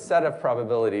just the set of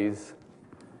probabilities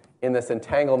in this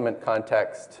entanglement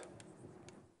context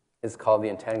is called the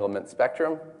entanglement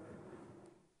spectrum.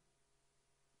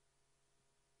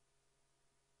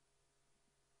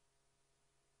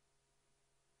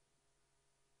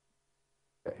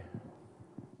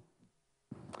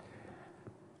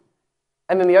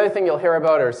 And then the other thing you'll hear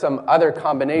about are some other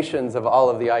combinations of all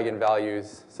of the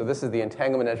eigenvalues. So this is the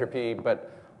entanglement entropy,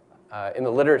 but in the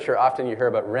literature, often you hear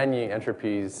about Rényi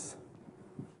entropies.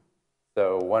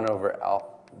 So 1 over alpha,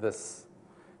 this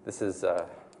is a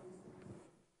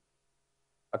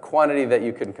quantity that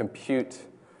you can compute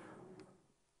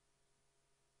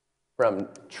from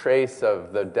trace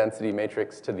of the density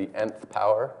matrix to the nth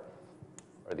power,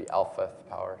 or the alphth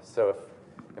power. So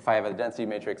if I have a density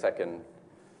matrix,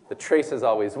 the trace is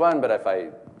always 1, but if I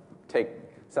take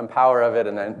some power of it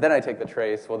and then I take the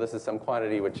trace, well, this is some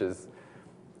quantity which is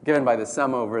given by the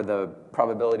sum over the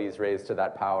probabilities raised to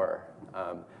that power.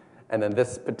 And then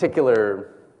this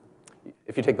particular,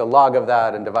 if you take the log of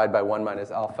that and divide by 1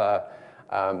 minus alpha,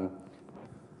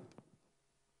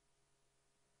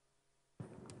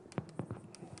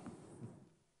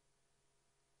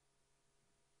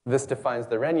 this defines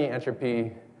the Rényi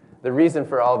entropy. The reason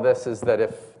for all this is that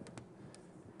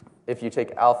if you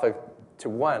take alpha to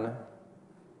 1,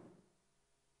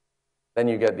 then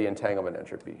you get the entanglement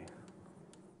entropy.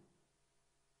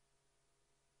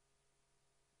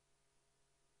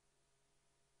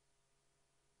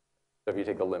 So if you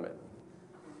take the limit.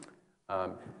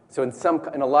 So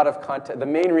in a lot of context, the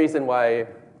main reason why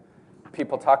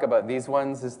people talk about these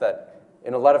ones is that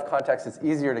in a lot of contexts, it's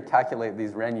easier to calculate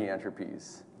these Rényi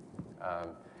entropies.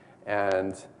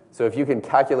 And so if you can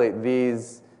calculate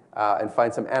these and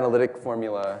find some analytic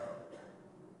formula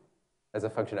as a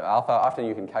function of alpha, often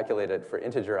you can calculate it for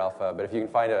integer alpha, but if you can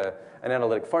find an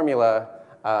analytic formula,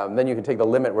 then you can take the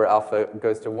limit where alpha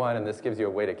goes to 1, and this gives you a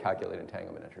way to calculate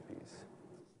entanglement entropies.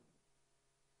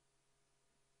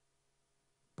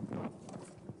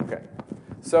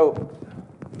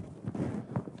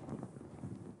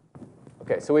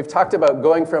 Okay, so we've talked about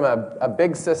going from a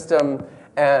big system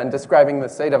and describing the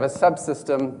state of a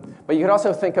subsystem, but you can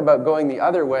also think about going the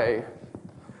other way.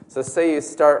 So say you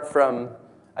start from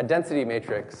a density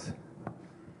matrix.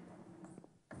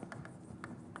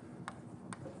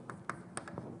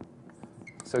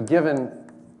 So given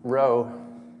rho,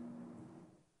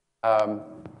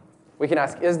 we can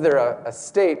ask, is there a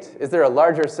state, is there a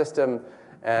larger system,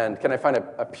 and can I find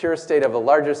a pure state of a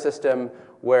larger system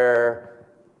where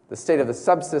the state of the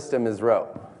subsystem is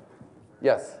rho?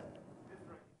 Yes?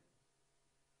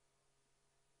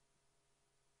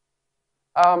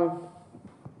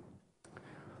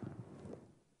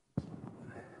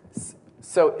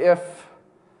 So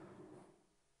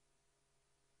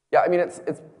yeah, I mean, it's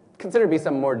considered to be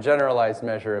some more generalized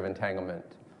measure of entanglement.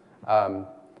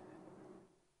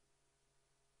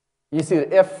 You see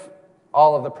that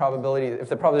all of the probabilities, if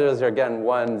the probabilities are, again,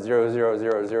 1, 0, 0,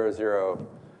 0, 0, 0,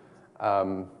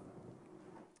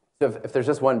 so if there's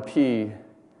just one p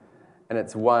and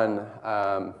it's 1,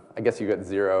 I guess you get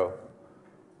 0.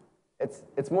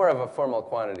 It's more of a formal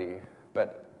quantity,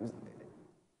 but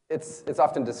it's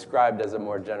often described as a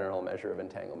more general measure of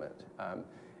entanglement.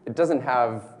 It doesn't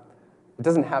have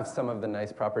some of the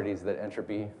nice properties that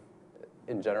entropy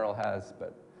in general has,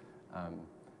 but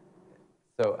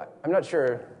so I'm not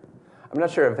sure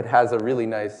if it has a really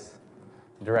nice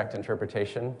direct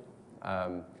interpretation.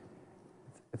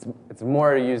 It's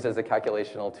more used as a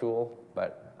calculational tool,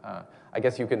 but I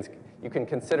guess you can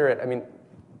consider it. I mean,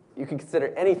 you can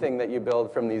consider anything that you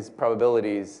build from these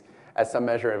probabilities as some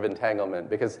measure of entanglement,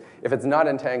 because if it's not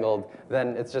entangled,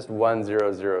 then it's just 1,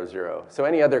 0, 0, 0. So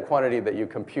any other quantity that you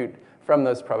compute from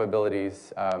those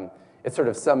probabilities, it's sort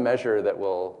of some measure that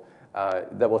will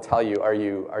tell you, are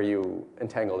you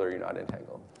entangled or are you not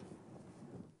entangled?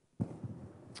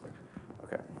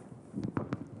 Okay.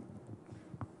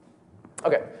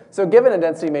 Okay, so given a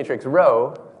density matrix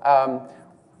rho,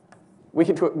 we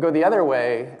can go the other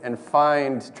way and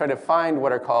try to find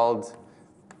what are called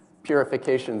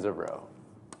purifications of rho.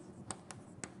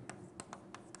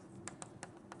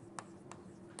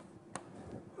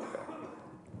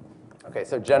 Okay,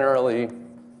 so generally,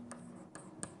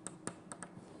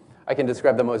 I can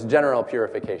describe the most general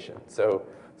purification. So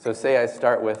say I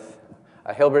start with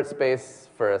a Hilbert space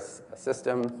for a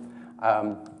system.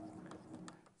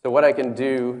 So what I can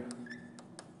do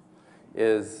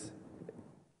is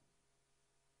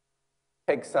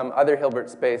take some other Hilbert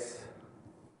space,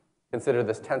 consider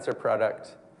this tensor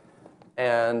product,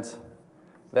 and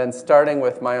then starting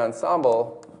with my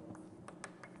ensemble,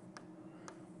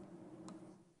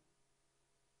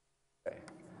 okay.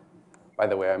 By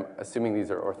the way, I'm assuming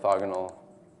these are orthogonal.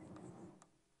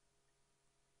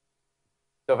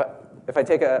 So if I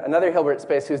take another Hilbert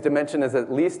space whose dimension is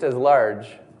at least as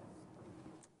large,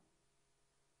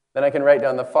 then I can write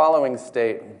down the following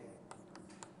state.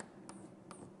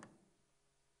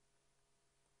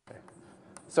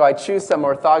 So I choose some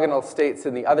orthogonal states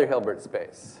in the other Hilbert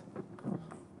space.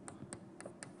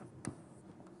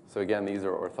 So again, these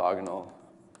are orthogonal.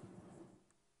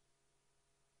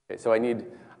 Okay, so I need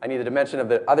the dimension of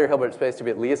the other Hilbert space to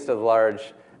be at least as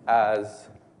large as,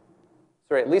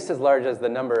 at least as large as the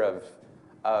number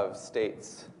of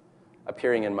states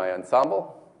appearing in my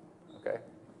ensemble. Okay,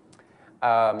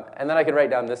 and then I can write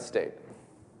down this state.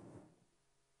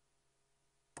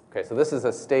 Okay, so this is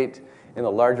a state in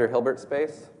the larger Hilbert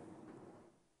space.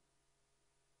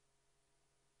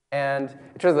 And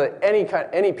it turns out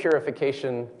that any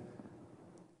purification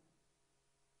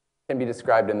can be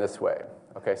described in this way.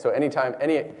 Okay, so anytime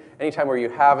where you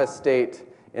have a state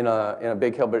in a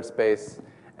big Hilbert space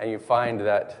and you find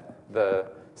that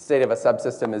the state of a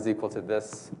subsystem is equal to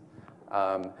this,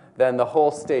 then the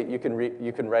whole state you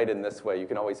can write in this way. You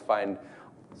can always find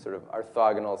sort of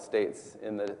orthogonal states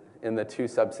in the two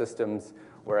subsystems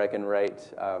where I can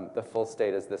write the full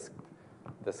state as this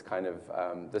kind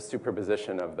of the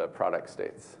superposition of the product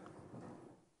states.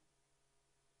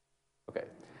 Okay,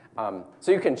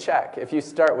 so you can check if you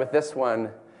start with this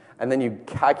one and then you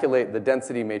calculate the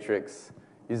density matrix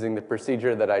using the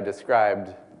procedure that I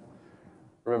described.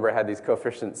 Remember, I had these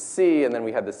coefficients c, and then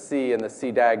we had the c and the c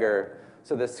dagger.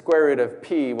 So the square root of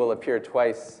p will appear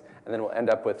twice, and then we'll end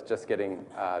up with just getting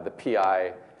the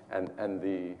pi and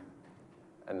the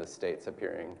states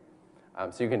appearing.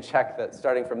 So you can check that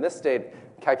starting from this state,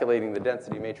 calculating the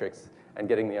density matrix, and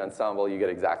getting the ensemble, you get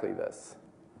exactly this.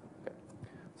 Okay.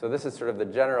 So this is sort of the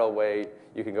general way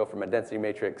you can go from a density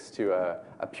matrix to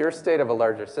a pure state of a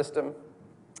larger system.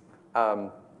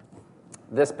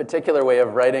 This particular way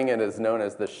of writing it is known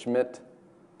as the Schmidt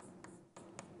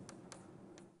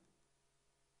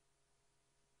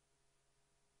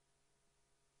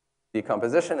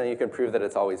decomposition, and you can prove that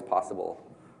it's always possible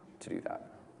to do that.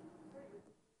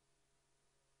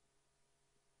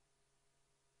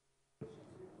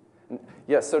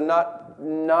 Yes, so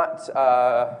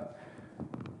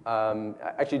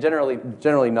actually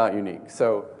generally not unique.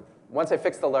 So once I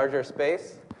fix the larger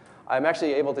space, I'm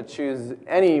actually able to choose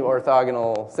any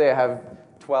orthogonal. Say I have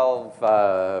 12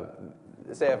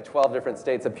 different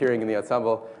states appearing in the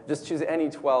ensemble. Just choose any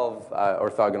 12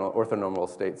 orthonormal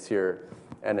states here,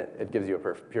 and it gives you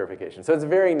a purification. So it's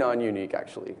very non-unique,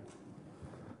 actually.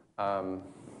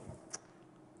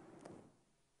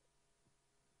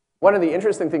 One of the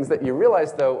interesting things that you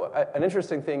realize, though, an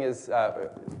interesting thing is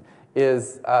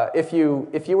if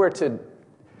you were to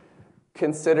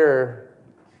consider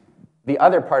the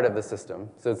other part of the system,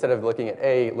 so instead of looking at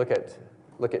A, look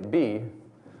at B,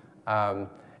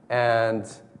 and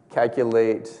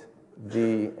calculate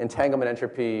the entanglement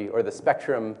entropy or the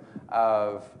spectrum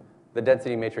of the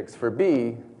density matrix for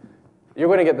B, you're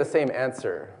going to get the same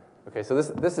answer. Okay, so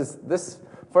this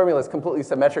formula is completely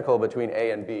symmetrical between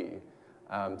A and B.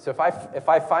 So if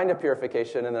I find a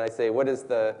purification and then I say, what is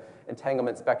the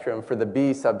entanglement spectrum for the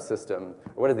B subsystem,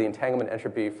 or what is the entanglement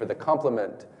entropy for the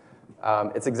complement,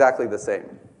 it's exactly the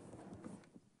same.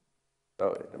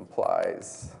 So it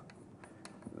implies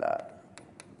that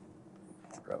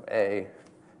row A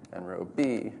and row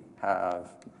B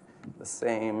have the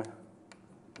same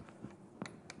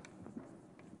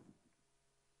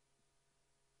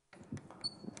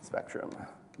spectrum.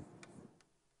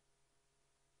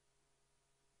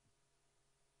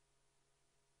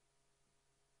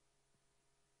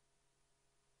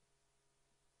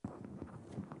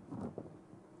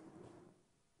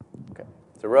 Okay,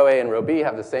 so row A and row B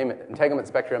have the same entanglement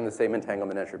spectrum, the same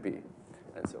entanglement entropy,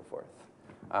 and so forth.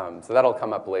 So that'll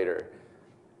come up later.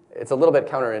 It's a little bit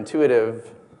counterintuitive.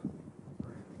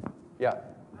 Yeah?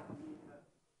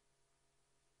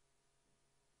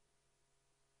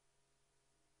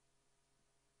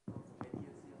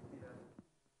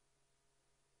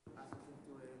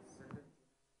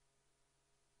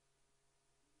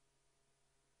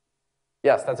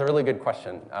 Yes, that's a really good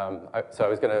question. So I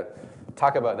was going to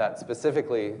talk about that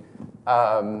specifically.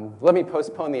 Let me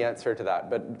postpone the answer to that.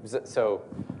 But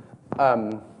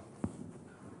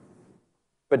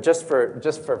just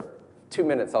for 2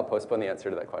 minutes, I'll postpone the answer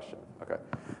to that question. Okay.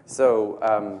 So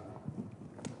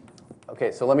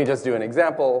so let me just do an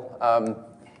example.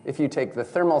 If you take the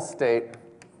thermal state,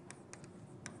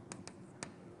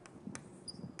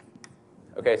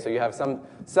 okay, so you have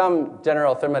some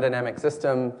general thermodynamic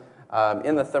system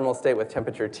in the thermal state with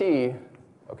temperature T.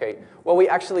 Okay, well, we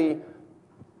actually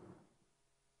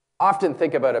often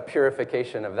think about a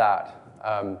purification of that.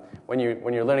 When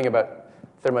you're learning about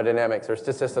thermodynamics or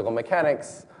statistical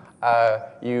mechanics,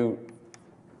 you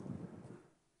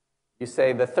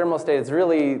say the thermal state is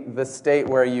really the state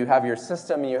where you have your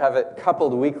system and you have it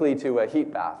coupled weakly to a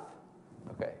heat bath.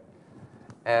 Okay,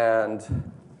 and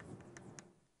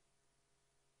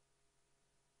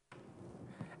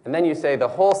then you say the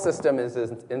whole system is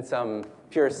in some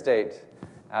pure state,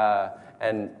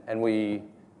 and we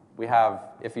have,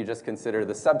 if you just consider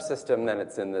the subsystem, then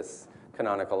it's in this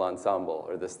canonical ensemble,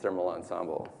 or this thermal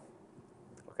ensemble.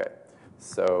 Okay,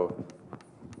 so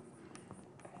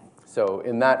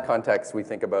in that context, we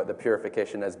think about the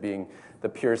purification as being the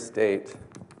pure state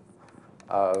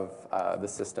of the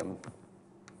system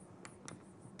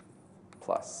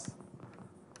plus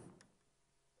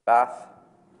bath.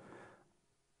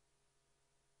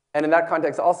 And in that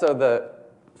context, also, the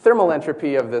thermal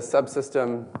entropy of the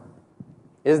subsystem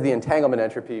is the entanglement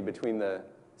entropy between the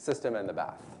system and the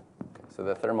bath. Okay, so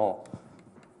the thermal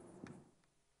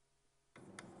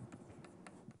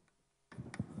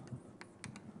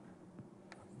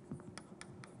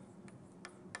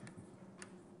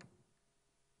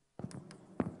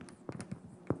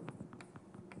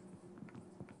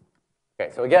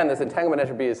Okay, so again, this entanglement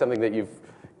entropy is something that you've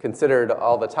considered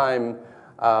all the time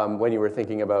when you were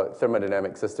thinking about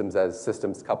thermodynamic systems as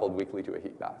systems coupled weakly to a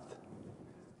heat bath.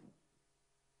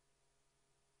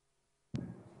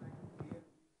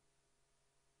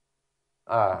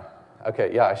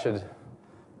 Okay, yeah, I should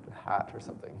put a hat or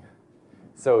something.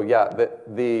 So yeah,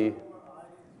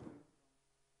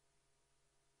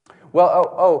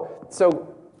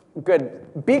 so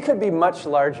good. B could be much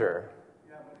larger,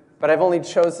 but I'm only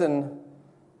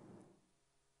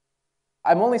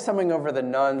summing over the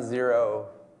non-zero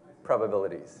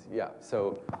probabilities. Yeah,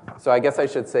 so I guess I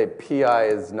should say pi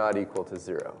is not equal to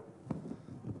 0.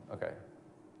 Okay.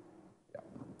 Yeah.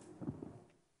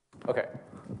 Okay.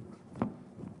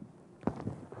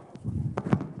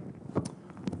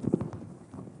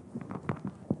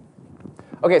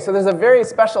 Okay, so there's a very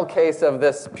special case of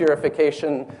this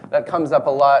purification that comes up a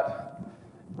lot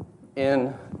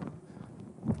in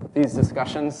these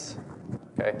discussions.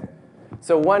 Okay,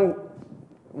 so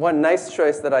one nice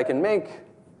choice that I can make,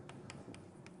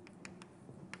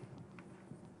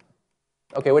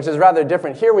 okay, which is rather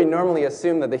different. Here we normally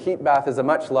assume that the heat bath is a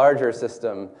much larger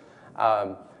system.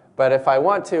 But if I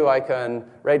want to, I can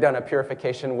write down a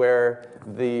purification where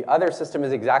the other system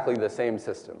is exactly the same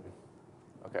system.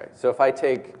 Okay, so if I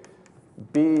take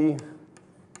B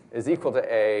is equal to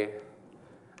A,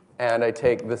 and I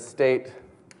take the state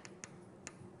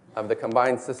of the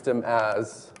combined system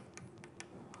as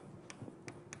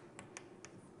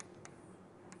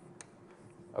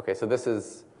okay, so this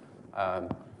is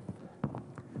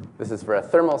for a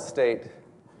thermal state.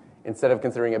 Instead of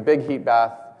considering a big heat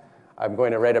bath, I'm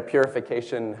going to write a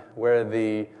purification where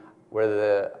the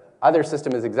other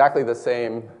system is exactly the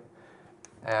same,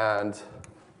 and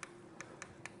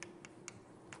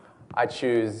I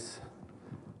choose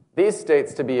these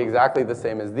states to be exactly the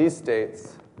same as these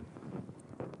states,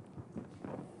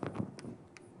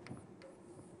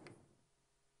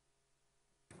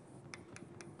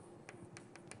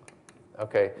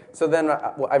 okay, so then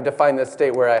I've defined this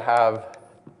state where I have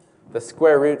the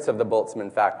square roots of the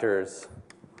Boltzmann factors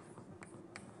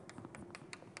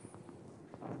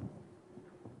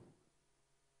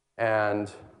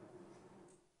and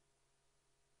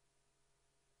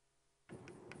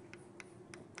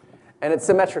it's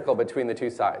symmetrical between the two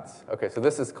sides. Okay, so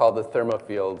this is called the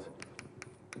thermofield.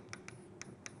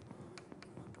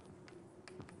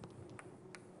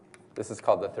 This is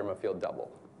called the thermofield double.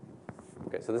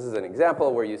 Okay, so this is an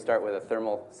example where you start with a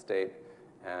thermal state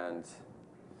and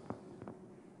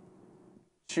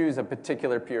choose a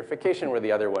particular purification where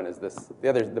the other one is this.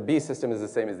 The B system is the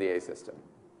same as the A system.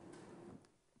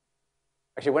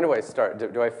 Actually, when do I start?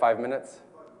 Do I have 5 minutes?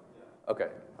 Okay.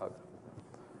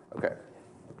 Okay.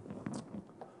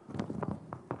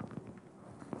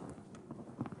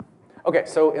 Okay,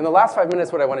 so in the last 5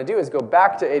 minutes, what I want to do is go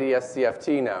back to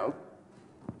ADS-CFT now,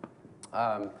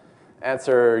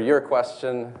 answer your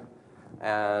question,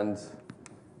 and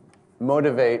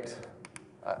motivate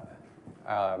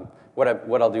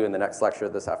what I'll do in the next lecture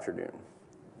this afternoon.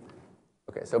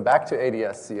 Okay, so back to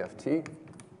ADS-CFT.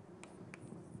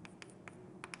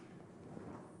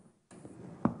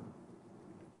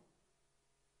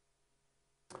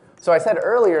 So I said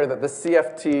earlier that the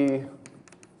CFT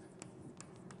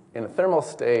in a thermal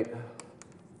state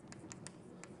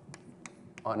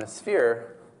on a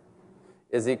sphere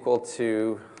is dual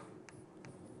to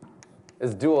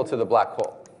the black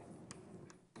hole,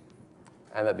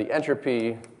 and that the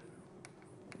entropy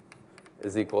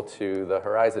is equal to the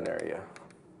horizon area.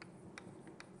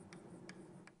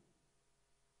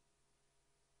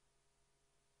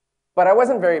 But I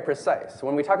wasn't very precise.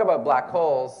 When we talk about black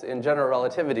holes in general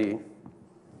relativity,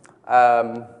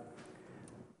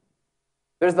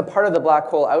 there's the part of the black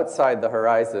hole outside the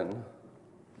horizon.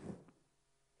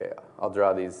 Okay, I'll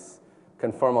draw these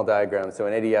conformal diagrams. So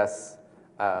in ADS,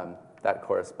 that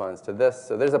corresponds to this.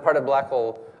 So there's a part of black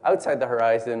hole outside the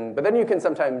horizon, but then you can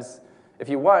sometimes, if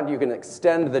you want, you can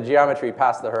extend the geometry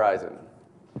past the horizon.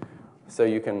 So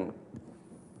you can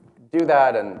do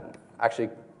that and actually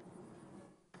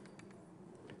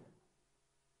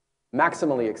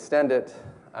maximally extend it.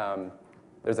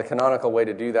 There's a canonical way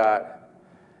to do that.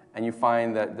 And you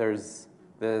find that there's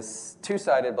this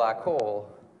two-sided black hole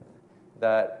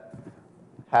that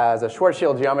has a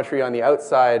Schwarzschild geometry on the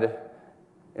outside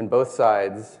in both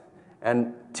sides,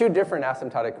 and two different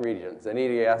asymptotic regions. An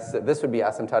ADS, this would be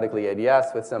asymptotically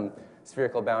ADS with some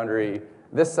spherical boundary.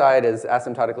 This side is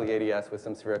asymptotically ADS with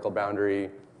some spherical boundary.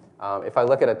 If I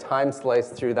look at a time slice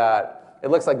through that, it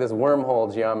looks like this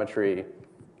wormhole geometry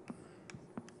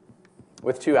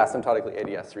with two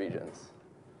asymptotically ADS regions.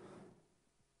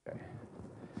 Okay.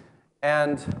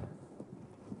 And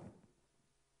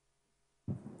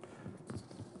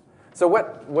so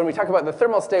when we talk about the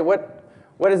thermal state,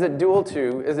 what is it dual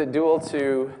to? Is it dual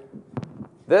to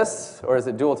this, or is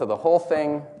it dual to the whole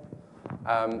thing?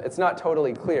 It's not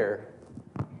totally clear.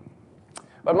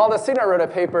 But Maldacena wrote a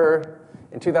paper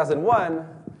in 2001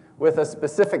 with a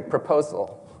specific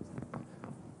proposal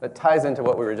that ties into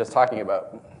what we were just talking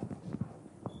about.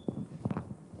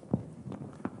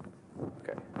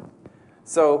 Okay.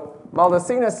 So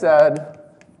Maldacena said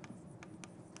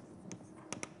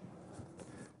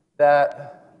that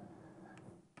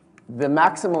the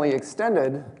maximally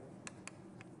extended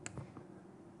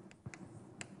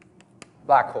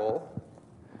black hole,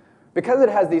 because it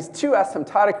has these two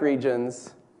asymptotic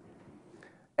regions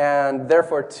and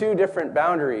therefore two different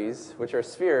boundaries, which are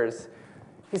spheres,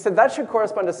 he said that should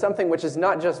correspond to something which is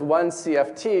not just one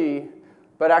CFT,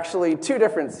 but actually two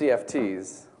different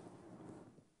CFTs.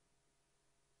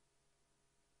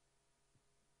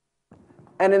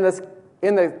 And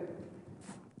in the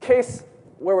case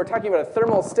where we're talking about a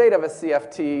thermal state of a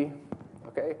CFT,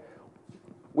 okay,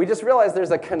 we just realized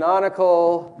there's a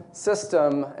canonical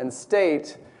system and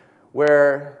state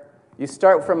where you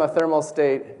start from a thermal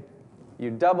state, you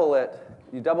double it,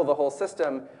 you double the whole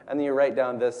system, and then you write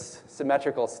down this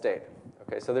symmetrical state.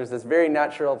 Okay, so there's this very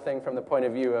natural thing from the point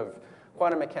of view of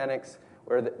quantum mechanics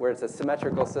where it's a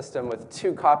symmetrical system with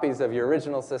two copies of your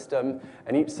original system,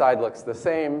 and each side looks the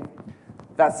same.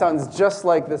 That sounds just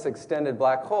like this extended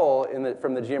black hole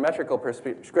from the geometrical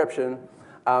prescription.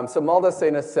 So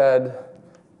Maldacena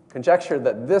conjectured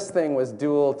that this thing was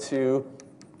dual to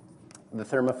the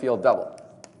thermofield double.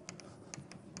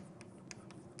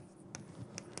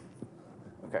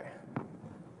 Okay.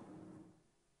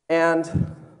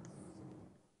 And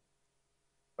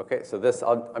okay, so this,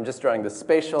 I'm just drawing the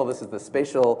spatial. This is the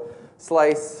spatial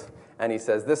slice. And he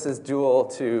says this is dual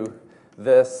to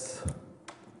this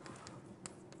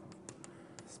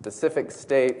specific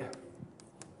state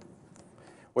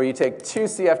where you take two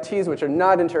CFTs, which are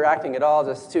not interacting at all,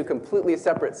 just two completely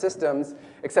separate systems,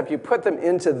 except you put them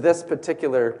into this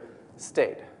particular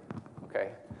state.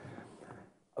 Okay?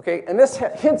 Okay, and this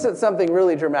hints at something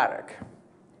really dramatic.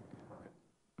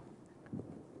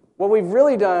 What we've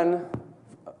really done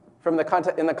in the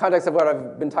context of what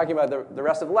I've been talking about the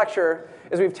rest of the lecture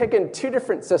is we've taken two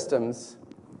different systems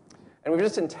and we've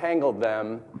just entangled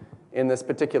them in this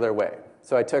particular way.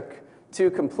 So I took two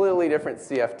completely different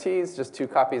CFTs, just two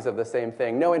copies of the same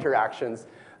thing, no interactions.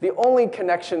 The only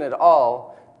connection at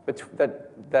all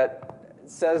that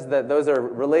says that those are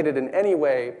related in any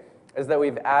way is that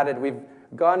we've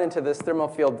gone into this thermal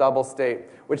field double state,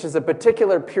 which is a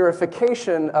particular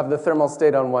purification of the thermal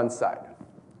state on one side.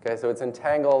 Okay, so it's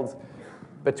entangled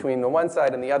between the one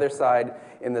side and the other side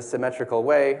in this symmetrical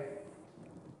way.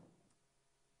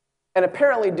 And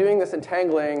apparently doing this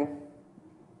entangling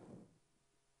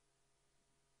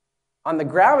on the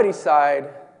gravity side,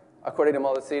 according to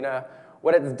Molesina,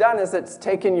 what it's done is it's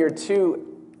taken your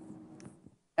two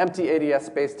empty ADS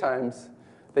spacetimes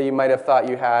that you might have thought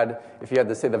you had if you had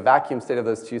to say the vacuum state of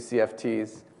those two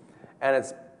CFTs, and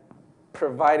it's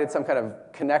provided some kind of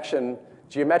connection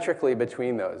geometrically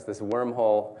between those, this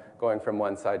wormhole going from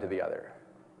one side to the other.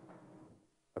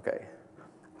 Okay.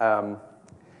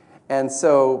 And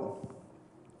so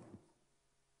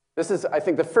this is, I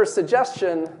think, the first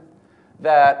suggestion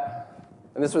that,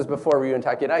 and this was before Ryu and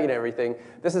Takenagi and everything,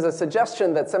 this is a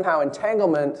suggestion that somehow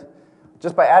entanglement,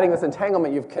 just by adding this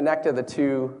entanglement, you've connected the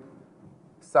two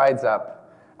sides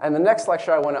up. And the next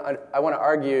lecture, I want to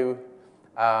argue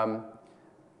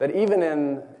that even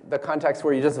in the context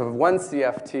where you just have one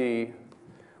CFT,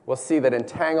 we'll see that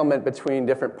entanglement between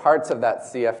different parts of that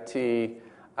CFT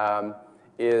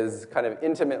is kind of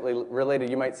intimately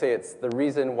related. You might say it's the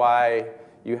reason why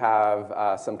you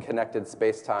have some connected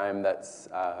space-time that's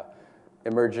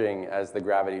emerging as the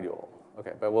gravity dual.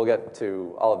 Okay, but we'll get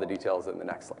to all of the details in the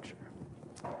next lecture.